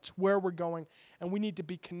headed. That's where we're going. And we need to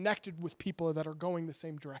be connected with people that are going the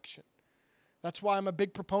same direction. That's why I'm a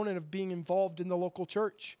big proponent of being involved in the local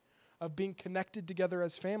church, of being connected together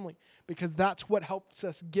as family, because that's what helps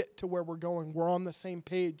us get to where we're going. We're on the same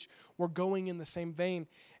page. We're going in the same vein.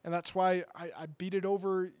 And that's why I beat it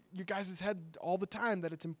over you guys' head all the time,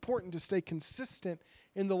 that it's important to stay consistent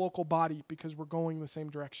in the local body because we're going the same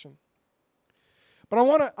direction. But I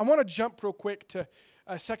want to jump real quick to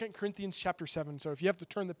 2 Corinthians chapter 7. So if you have to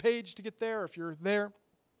turn the page to get there, if you're there.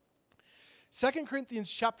 2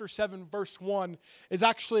 Corinthians chapter 7 verse 1 is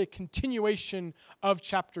actually a continuation of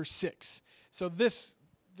chapter 6. So this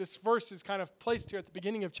verse is kind of placed here at the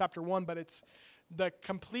beginning of chapter 1, but it's the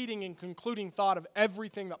completing and concluding thought of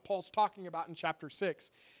everything that Paul's talking about in chapter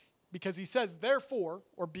 6. Because he says, therefore,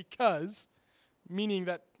 or because, meaning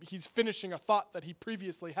that he's finishing a thought that he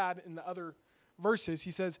previously had in the other verses.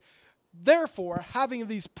 He says, therefore, having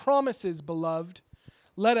these promises, beloved,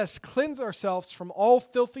 let us cleanse ourselves from all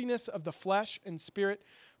filthiness of the flesh and spirit,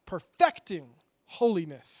 perfecting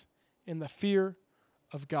holiness in the fear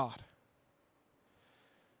of God.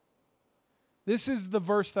 This is the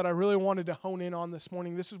verse that I really wanted to hone in on this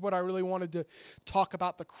morning. This is what I really wanted to talk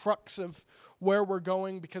about, the crux of where we're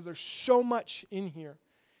going, because there's so much in here.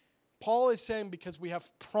 Paul is saying because we have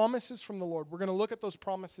promises from the Lord, we're going to look at those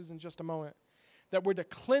promises in just a moment, that we're to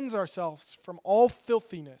cleanse ourselves from all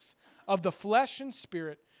filthiness of the flesh and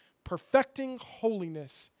spirit, perfecting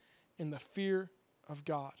holiness in the fear of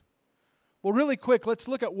God. Well, really quick, let's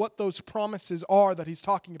look at what those promises are that he's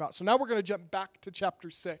talking about. So now we're going to jump back to chapter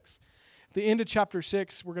 6. At the end of chapter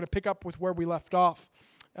 6, we're going to pick up with where we left off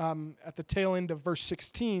at the tail end of verse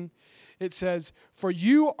 16. It says, for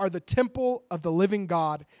you are the temple of the living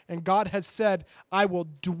God, and God has said, I will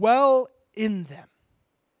dwell in them.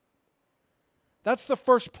 That's the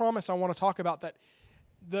first promise I want to talk about. That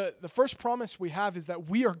the first promise we have is that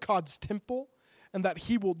we are God's temple and that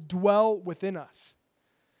he will dwell within us.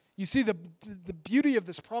 You see, the beauty of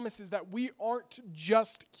this promise is that we aren't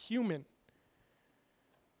just human.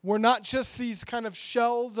 We're not just these kind of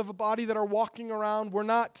shells of a body that are walking around.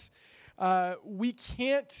 We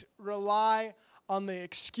can't rely on the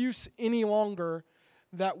excuse any longer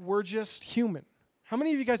that we're just human. How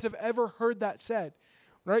many of you guys have ever heard that said?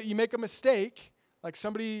 Right? You make a mistake, like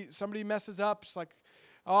somebody messes up, it's like,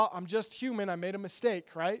 oh, I'm just human, I made a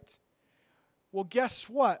mistake, right? Well, guess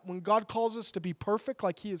what? When God calls us to be perfect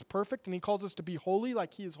like he is perfect, and he calls us to be holy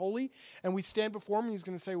like he is holy, and we stand before him, he's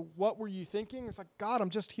going to say, what were you thinking? It's like, God,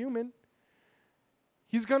 I'm just human.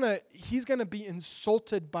 He's gonna be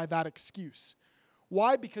insulted by that excuse.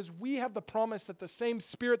 Why? Because we have the promise that the same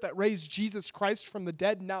Spirit that raised Jesus Christ from the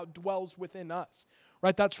dead now dwells within us.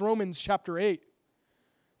 Right? That's Romans chapter 8.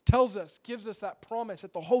 Gives us that promise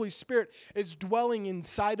that the Holy Spirit is dwelling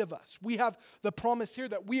inside of us. We have the promise here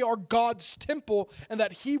that we are God's temple and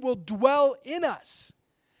that he will dwell in us.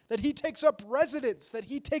 That he takes up residence, that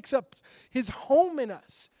he takes up his home in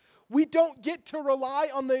us. We don't get to rely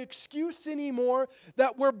on the excuse anymore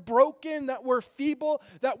that we're broken, that we're feeble,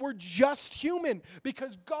 that we're just human.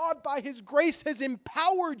 Because God, by his grace, has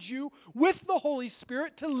empowered you with the Holy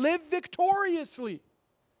Spirit to live victoriously.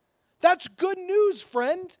 That's good news,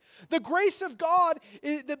 friend. The grace of God,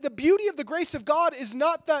 the beauty of the grace of God is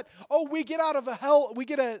not that, we get out of hell, we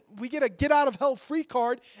get a get out of hell free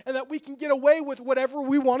card, and that we can get away with whatever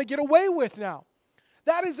we want to get away with now.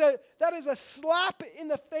 That is a slap in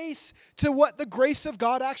the face to what the grace of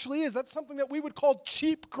God actually is. That's something that we would call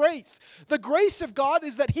cheap grace. The grace of God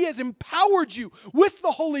is that he has empowered you with the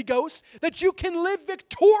Holy Ghost, that you can live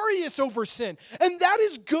victorious over sin. And that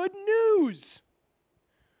is good news.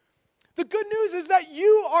 The good news is that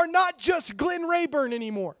you are not just Glenn Rayburn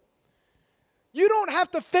anymore. You don't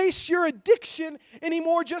have to face your addiction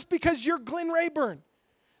anymore just because you're Glenn Rayburn.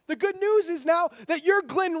 The good news is now that you're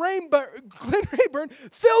Glenn Rayburn,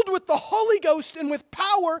 filled with the Holy Ghost and with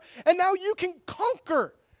power, and now you can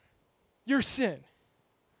conquer your sin.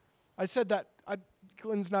 I said that.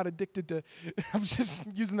 Glenn's not addicted to, I'm just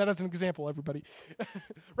using that as an example, everybody.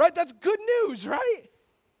 Right? That's good news, right?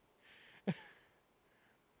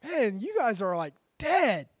 Man, you guys are like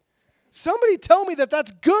dead. Somebody tell me that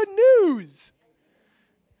that's good news.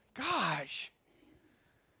 Gosh.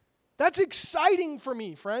 That's exciting for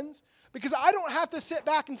me, friends, because I don't have to sit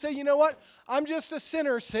back and say, you know what? I'm just a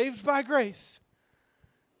sinner saved by grace.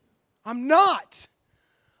 I'm not.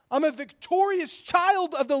 I'm a victorious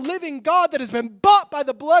child of the living God that has been bought by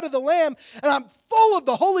the blood of the Lamb, and I'm full of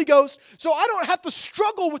the Holy Ghost, so I don't have to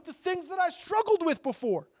struggle with the things that I struggled with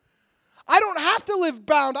before. I don't have to live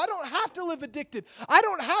bound. I don't have to live addicted. I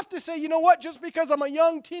don't have to say, you know what, just because I'm a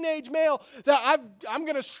young teenage male, that I'm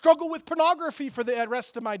going to struggle with pornography for the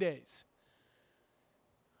rest of my days.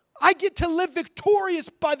 I get to live victorious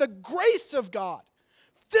by the grace of God,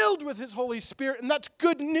 filled with His Holy Spirit, and that's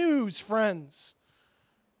good news, friends.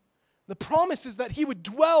 The promise is that He would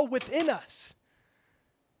dwell within us.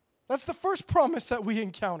 That's the first promise that we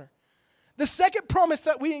encounter. The second promise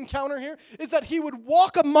that we encounter here is that He would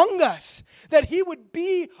walk among us, that He would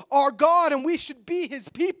be our God and we should be His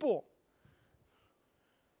people.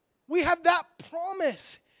 We have that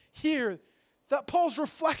promise here that Paul's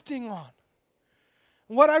reflecting on.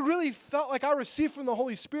 What I really felt like I received from the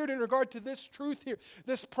Holy Spirit in regard to this truth here,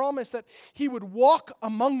 this promise that He would walk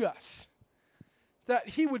among us, that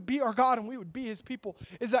He would be our God and we would be His people,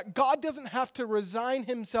 is that God doesn't have to resign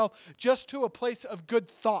Himself just to a place of good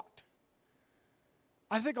thought.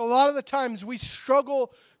 I think a lot of the times we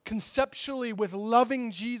struggle conceptually with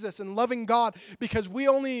loving Jesus and loving God because we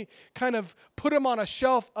only kind of put Him on a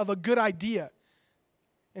shelf of a good idea.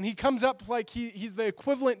 And He comes up like he's the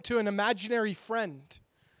equivalent to an imaginary friend.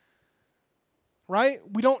 Right?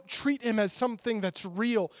 We don't treat Him as something that's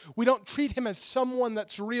real. We don't treat Him as someone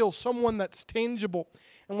that's real, someone that's tangible.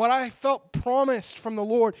 And what I felt promised from the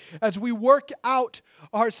Lord as we work out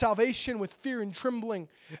our salvation with fear and trembling,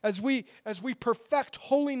 as we perfect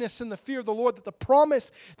holiness in the fear of the Lord, that the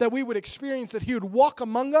promise that we would experience, that He would walk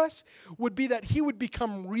among us, would be that He would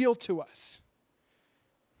become real to us.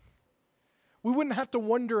 We wouldn't have to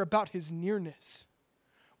wonder about His nearness.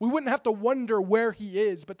 We wouldn't have to wonder where He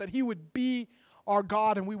is, but that He would be our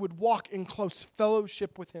God and we would walk in close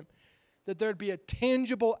fellowship with Him. That there'd be a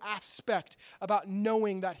tangible aspect about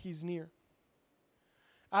knowing that He's near.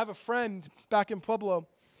 I have a friend back in Pueblo,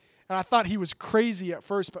 and I thought he was crazy at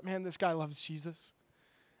first, but man, this guy loves Jesus.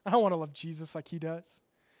 I want to love Jesus like he does.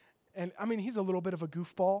 And I mean, he's a little bit of a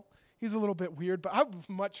goofball. He's a little bit weird, but I would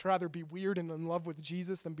much rather be weird and in love with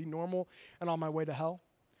Jesus than be normal and on my way to hell.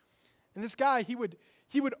 And this guy, he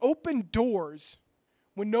would open doors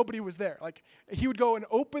when nobody was there. Like, he would go and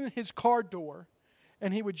open his car door,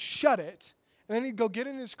 and he would shut it, and then he'd go get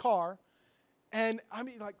in his car, and I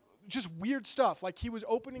mean, like, just weird stuff. Like, he was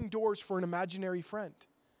opening doors for an imaginary friend.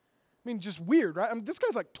 I mean, just weird, right? I mean, this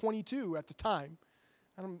guy's like 22 at the time.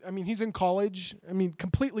 I mean, he's in college. I mean,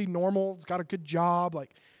 completely normal. He's got a good job.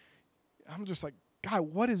 Like, I'm just like, God,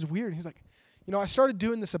 what is weird? And he's like, you know, I started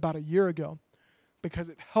doing this about a year ago because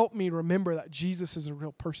it helped me remember that Jesus is a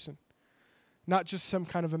real person, not just some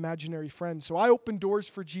kind of imaginary friend. So I open doors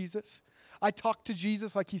for Jesus. I talk to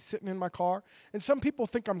Jesus like He's sitting in my car. And some people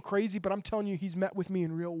think I'm crazy, but I'm telling you, He's met with me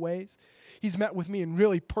in real ways. He's met with me in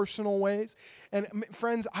really personal ways. And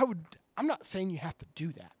friends, I'm not saying you have to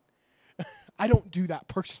do that. I don't do that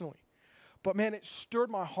personally. But man, it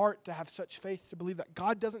stirred my heart to have such faith, to believe that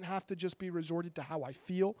God doesn't have to just be resorted to how I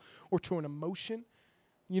feel or to an emotion.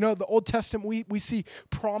 You know, the Old Testament, we see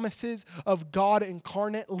promises of God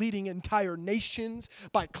incarnate leading entire nations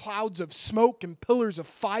by clouds of smoke and pillars of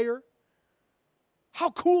fire. How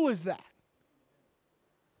cool is that?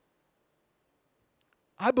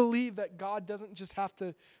 I believe that God doesn't just have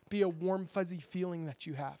to be a warm, fuzzy feeling that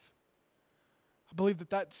you have. I believe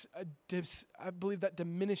that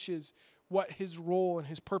diminishes what His role and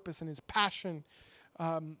His purpose and His passion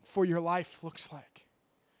for your life looks like.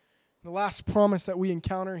 The last promise that we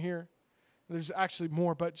encounter here, there's actually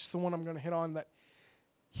more, but just the one I'm going to hit on, that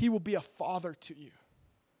He will be a father to you.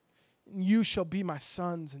 And you shall be my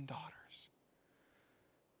sons and daughters.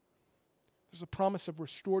 There's a promise of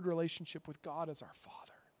restored relationship with God as our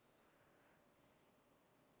Father.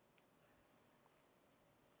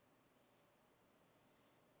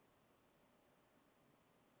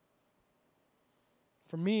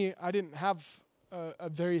 For me, I didn't have a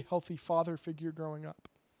very healthy father figure growing up.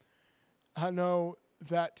 I know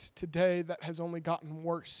that today that has only gotten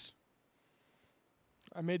worse.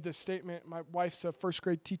 I made this statement. My wife's a first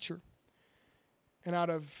grade teacher. And out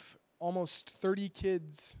of almost 30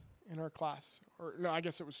 kids in our class, or no, I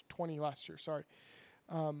guess it was 20 last year, sorry.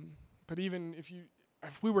 But even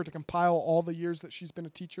if we were to compile all the years that she's been a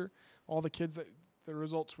teacher, all the kids, the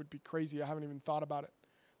results would be crazy. I haven't even thought about it.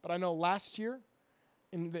 But I know last year,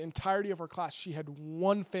 in the entirety of her class, she had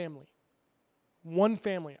one family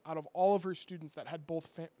out of all of her students that had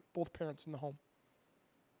both parents in the home.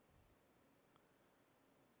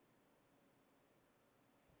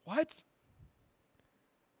 What?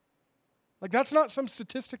 Like, that's not some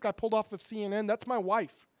statistic I pulled off of CNN. That's my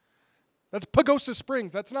wife. That's Pagosa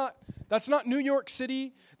Springs. That's not New York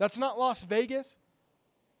City. That's not Las Vegas.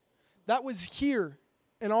 That was here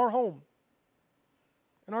in our home,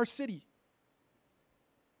 in our city.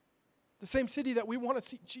 The same city that we want to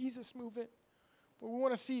see Jesus move in. Where we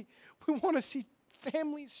want to see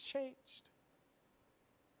families changed.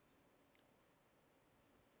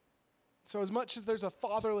 So as much as there's a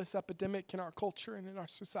fatherless epidemic in our culture and in our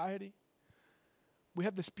society, we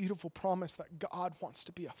have this beautiful promise that God wants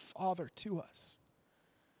to be a father to us,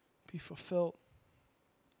 be fulfilled.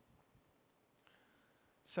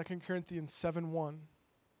 2 Corinthians 7:1.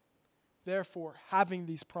 Therefore, having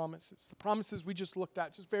these promises, the promises we just looked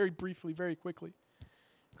at, just very briefly, very quickly,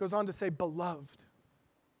 it goes on to say, beloved,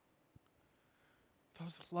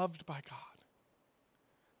 those loved by God.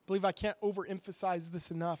 I believe I can't overemphasize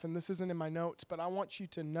this enough, and this isn't in my notes, but I want you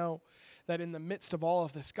to know that in the midst of all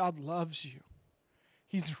of this, God loves you.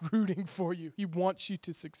 He's rooting for you. He wants you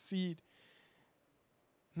to succeed.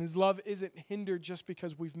 And His love isn't hindered just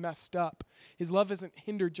because we've messed up. His love isn't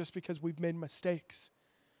hindered just because we've made mistakes.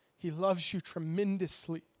 He loves you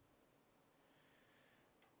tremendously.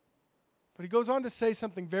 But He goes on to say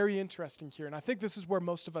something very interesting here, and I think this is where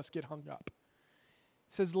most of us get hung up.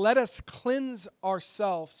 He says, let us cleanse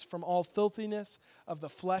ourselves from all filthiness of the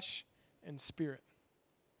flesh and spirit.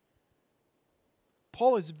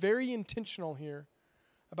 Paul is very intentional here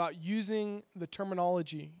about using the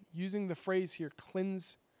terminology, using the phrase here,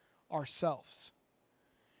 cleanse ourselves.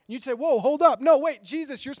 And you'd say, whoa, hold up. No, wait,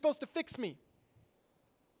 Jesus, you're supposed to fix me.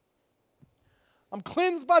 I'm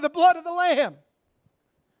cleansed by the blood of the Lamb.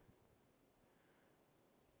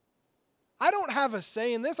 I don't have a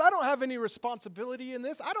say in this. I don't have any responsibility in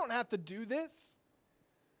this. I don't have to do this.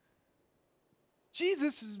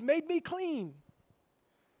 Jesus has made me clean.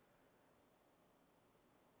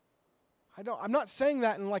 I'm not saying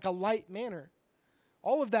that in like a light manner.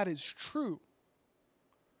 All of that is true.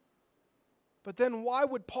 But then why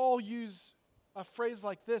would Paul use a phrase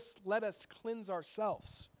like this, let us cleanse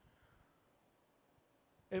ourselves?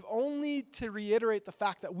 If only to reiterate the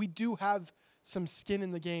fact that we do have some skin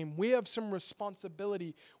in the game. We have some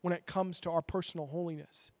responsibility when it comes to our personal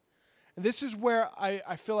holiness. And this is where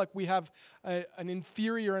I feel like we have an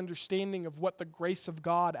inferior understanding of what the grace of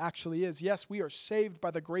God actually is. Yes, we are saved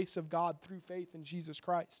by the grace of God through faith in Jesus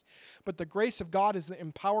Christ. But the grace of God is the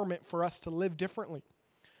empowerment for us to live differently.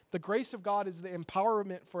 The grace of God is the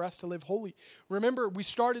empowerment for us to live holy. Remember, we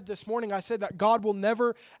started this morning, I said that God will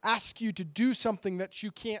never ask you to do something that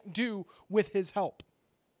you can't do with His help.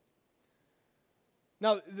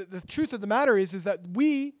 Now, the truth of the matter is that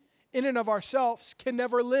we, in and of ourselves, can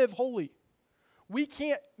never live holy. We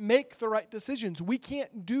can't make the right decisions. We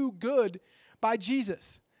can't do good by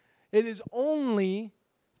Jesus. It is only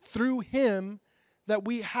through Him that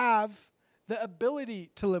we have the ability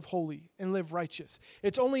to live holy and live righteous.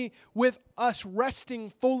 It's only with us resting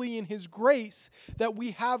fully in His grace that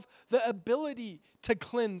we have the ability to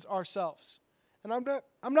cleanse ourselves. And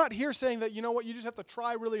I'm not here saying that, you know what, you just have to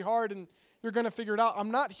try really hard and you're going to figure it out. I'm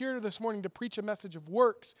not here this morning to preach a message of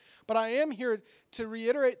works, but I am here to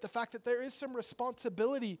reiterate the fact that there is some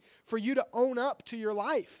responsibility for you to own up to your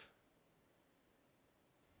life.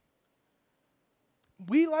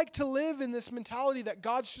 We like to live in this mentality that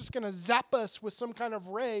God's just going to zap us with some kind of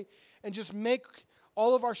ray and just make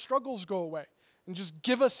all of our struggles go away and just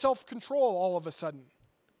give us self-control all of a sudden.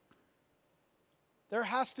 There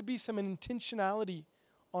has to be some intentionality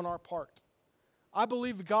on our part. I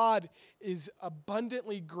believe God is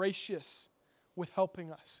abundantly gracious with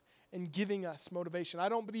helping us and giving us motivation. I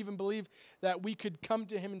don't even believe that we could come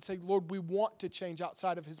to Him and say, Lord, we want to change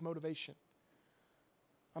outside of His motivation.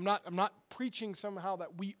 I'm not preaching somehow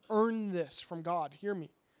that we earn this from God. Hear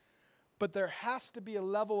me. But there has to be a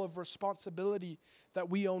level of responsibility that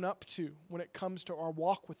we own up to when it comes to our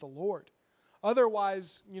walk with the Lord.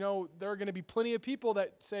 Otherwise, there are going to be plenty of people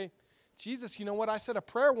that say, Jesus, you know what? I said a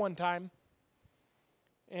prayer one time.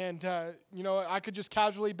 And, I could just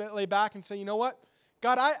casually lay back and say, you know what?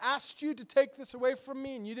 God, I asked you to take this away from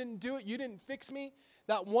me, and you didn't do it. You didn't fix me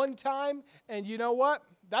that one time. And you know what?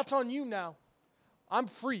 That's on you now. I'm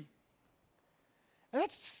free. And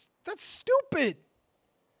that's stupid.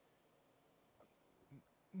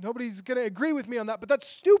 Nobody's going to agree with me on that, but that's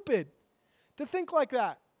stupid to think like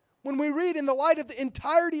that. When we read in the light of the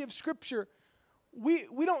entirety of Scripture, we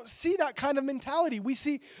don't see that kind of mentality. We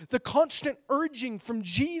see the constant urging from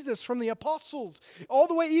Jesus, from the apostles, all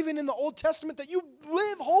the way even in the Old Testament, that you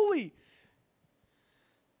live holy,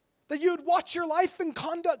 that you would watch your life and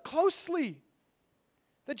conduct closely,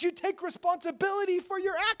 That you take responsibility for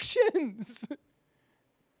your actions.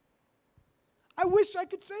 I wish I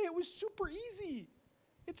could say it was super easy.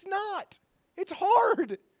 It's not. It's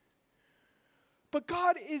hard. But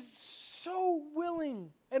God is so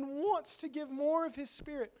willing and wants to give more of His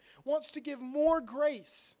Spirit, wants to give more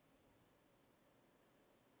grace.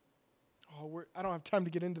 I don't have time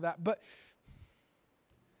to get into that, but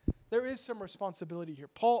there is some responsibility here.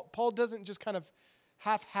 Paul doesn't just kind of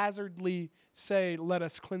haphazardly say, let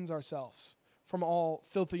us cleanse ourselves from all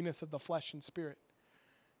filthiness of the flesh and spirit.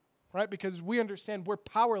 Right? Because we understand we're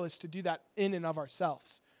powerless to do that in and of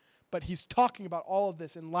ourselves. But he's talking about all of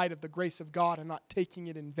this in light of the grace of God and not taking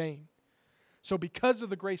it in vain. So because of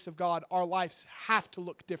the grace of God, our lives have to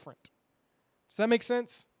look different. Does that make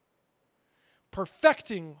sense?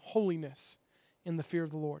 Perfecting holiness in the fear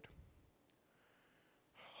of the Lord.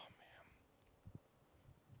 Oh, man.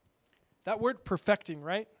 That word perfecting,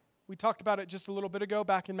 right? We talked about it just a little bit ago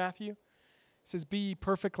back in Matthew. It says, be ye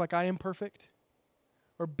perfect like I am perfect.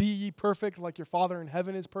 Or be ye perfect like your Father in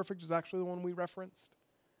heaven is perfect was actually the one we referenced.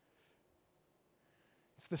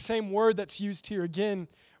 It's the same word that's used here again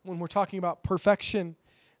when we're talking about perfection.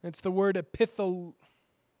 And it's the word epithalontes.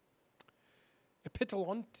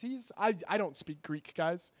 I don't speak Greek,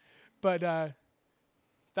 guys, but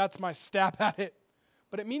that's my stab at it.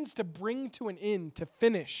 But it means to bring to an end, to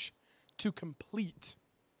finish, to complete.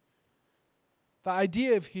 The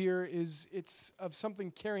idea of here is it's of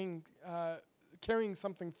something carrying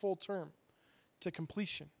something full term to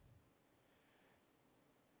completion.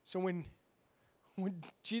 So when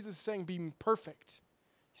Jesus is saying being perfect,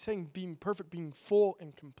 he's saying being perfect, being full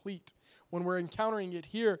and complete. When we're encountering it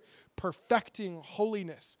here, perfecting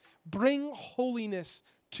holiness. Bring holiness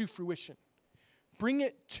to fruition. Bring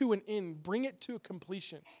it to an end. Bring it to a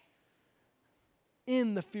completion.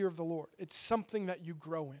 In the fear of the Lord. It's something that you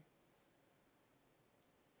grow in.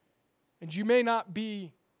 And you may not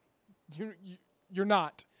be, you're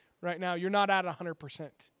not right now. You're not at 100%.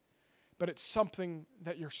 But it's something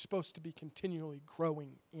that you're supposed to be continually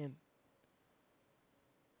growing in.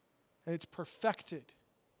 And it's perfected.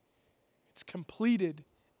 It's completed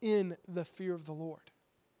in the fear of the Lord.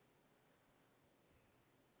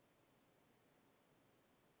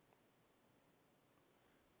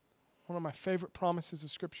 One of my favorite promises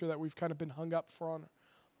of Scripture that we've kind of been hung up for on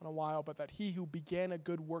a while, but that he who began a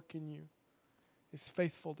good work in you is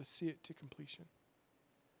faithful to see it to completion.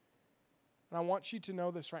 And I want you to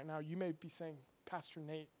know this right now. You may be saying, Pastor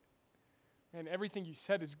Nate, man, everything you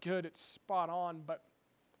said is good. It's spot on, but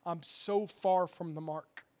I'm so far from the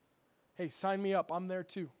mark. Hey, sign me up. I'm there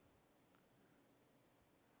too.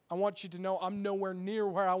 I want you to know I'm nowhere near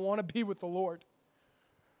where I want to be with the Lord.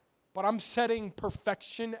 But I'm setting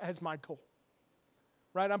perfection as my goal.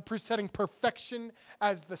 Right? I'm setting perfection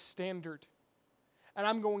as the standard. And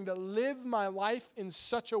I'm going to live my life in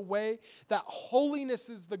such a way that holiness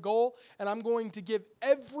is the goal, and I'm going to give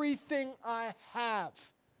everything I have.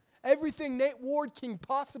 Everything Nate Ward can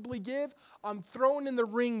possibly give, I'm throwing in the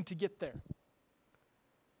ring to get there.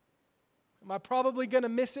 Am I probably going to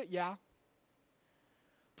miss it? Yeah.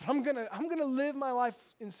 But I'm gonna live my life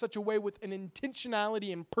in such a way with an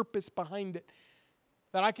intentionality and purpose behind it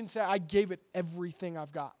that I can say I gave it everything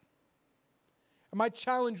I've got. And my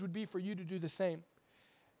challenge would be for you to do the same.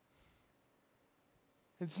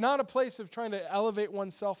 It's not a place of trying to elevate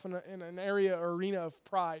oneself in an area or arena of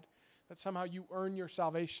pride that somehow you earn your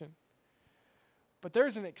salvation. But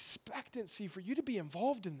there's an expectancy for you to be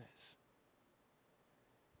involved in this.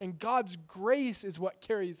 And God's grace is what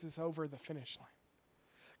carries us over the finish line.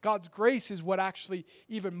 God's grace is what actually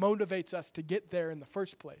even motivates us to get there in the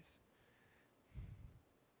first place.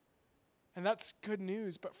 And that's good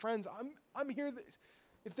news. But friends, I'm here.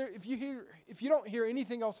 If you don't hear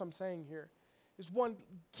anything else I'm saying here, is one,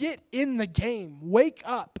 get in the game. Wake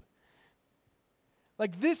up.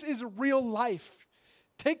 Like, this is real life.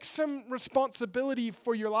 Take some responsibility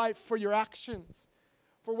for your life, for your actions,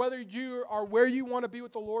 for whether you are where you want to be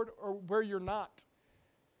with the Lord or where you're not.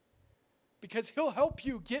 Because He'll help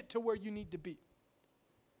you get to where you need to be.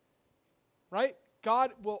 Right?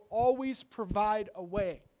 God will always provide a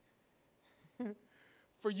way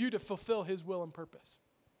for you to fulfill His will and purpose.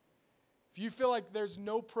 If you feel like there's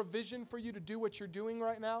no provision for you to do what you're doing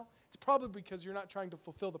right now, it's probably because you're not trying to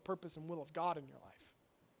fulfill the purpose and will of God in your life.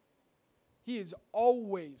 He is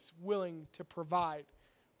always willing to provide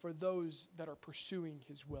for those that are pursuing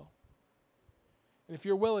His will. And if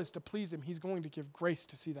your will is to please Him, He's going to give grace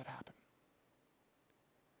to see that happen.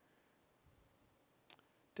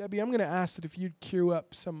 Debbie, I'm going to ask that if you'd cue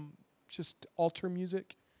up some just altar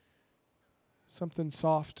music, something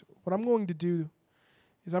soft. What I'm going to do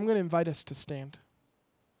is I'm going to invite us to stand.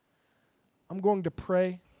 I'm going to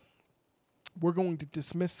pray. We're going to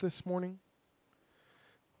dismiss this morning.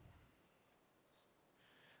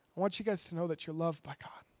 I want you guys to know that you're loved by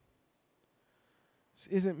God. This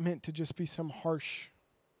isn't meant to just be some harsh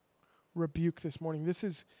rebuke this morning. This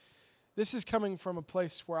is coming from a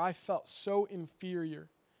place where I felt so inferior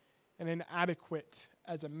and inadequate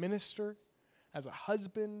as a minister, as a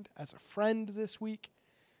husband, as a friend this week.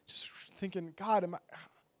 Just thinking, God, I'm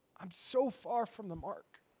so far from the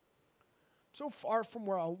mark. I'm so far from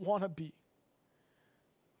where I want to be.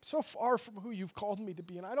 I'm so far from who you've called me to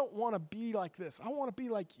be, and I don't want to be like this. I want to be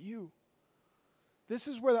like you. This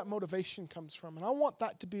is where that motivation comes from, and I want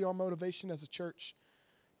that to be our motivation as a church,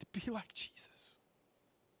 to be like Jesus.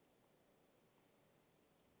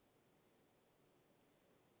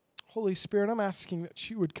 Holy Spirit, I'm asking that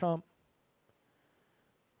you would come.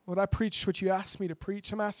 Lord, I preached what you asked me to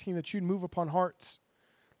preach. I'm asking that you'd move upon hearts.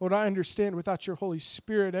 Lord, I understand without your Holy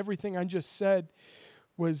Spirit, everything I just said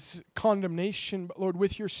was condemnation, but Lord,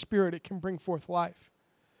 with your Spirit, it can bring forth life.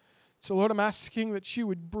 So Lord, I'm asking that you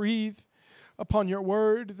would breathe upon your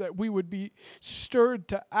word, that we would be stirred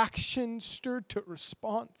to action, stirred to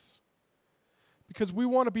response, because we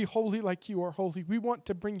want to be holy like you are holy. We want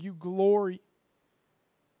to bring you glory.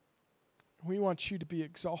 We want you to be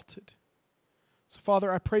exalted. So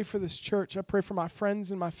Father, I pray for this church. I pray for my friends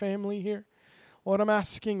and my family here. Lord, I'm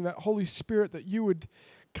asking that Holy Spirit, that you would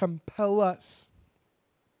compel us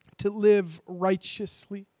to live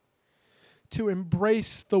righteously, to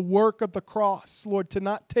embrace the work of the cross, Lord, to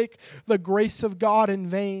not take the grace of God in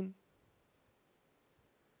vain,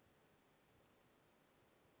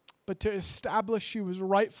 but to establish you as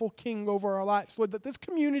rightful king over our lives, Lord, that this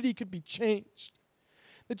community could be changed,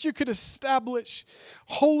 that you could establish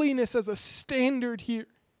holiness as a standard here.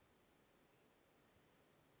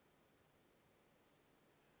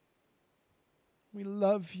 We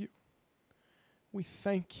love you. We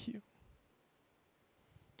thank you. In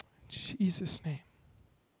Jesus' name.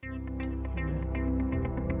 Amen.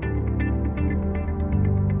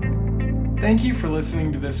 Thank you for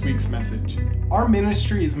listening to this week's message. Our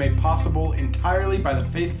ministry is made possible entirely by the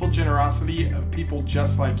faithful generosity of people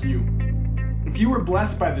just like you. If you were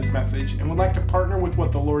blessed by this message and would like to partner with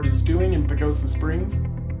what the Lord is doing in Pagosa Springs,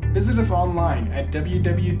 visit us online at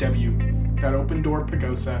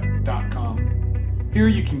www.opendoorpagosa.com. Here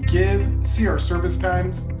you can give, see our service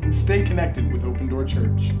times, and stay connected with Open Door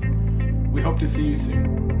Church. We hope to see you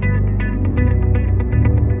soon.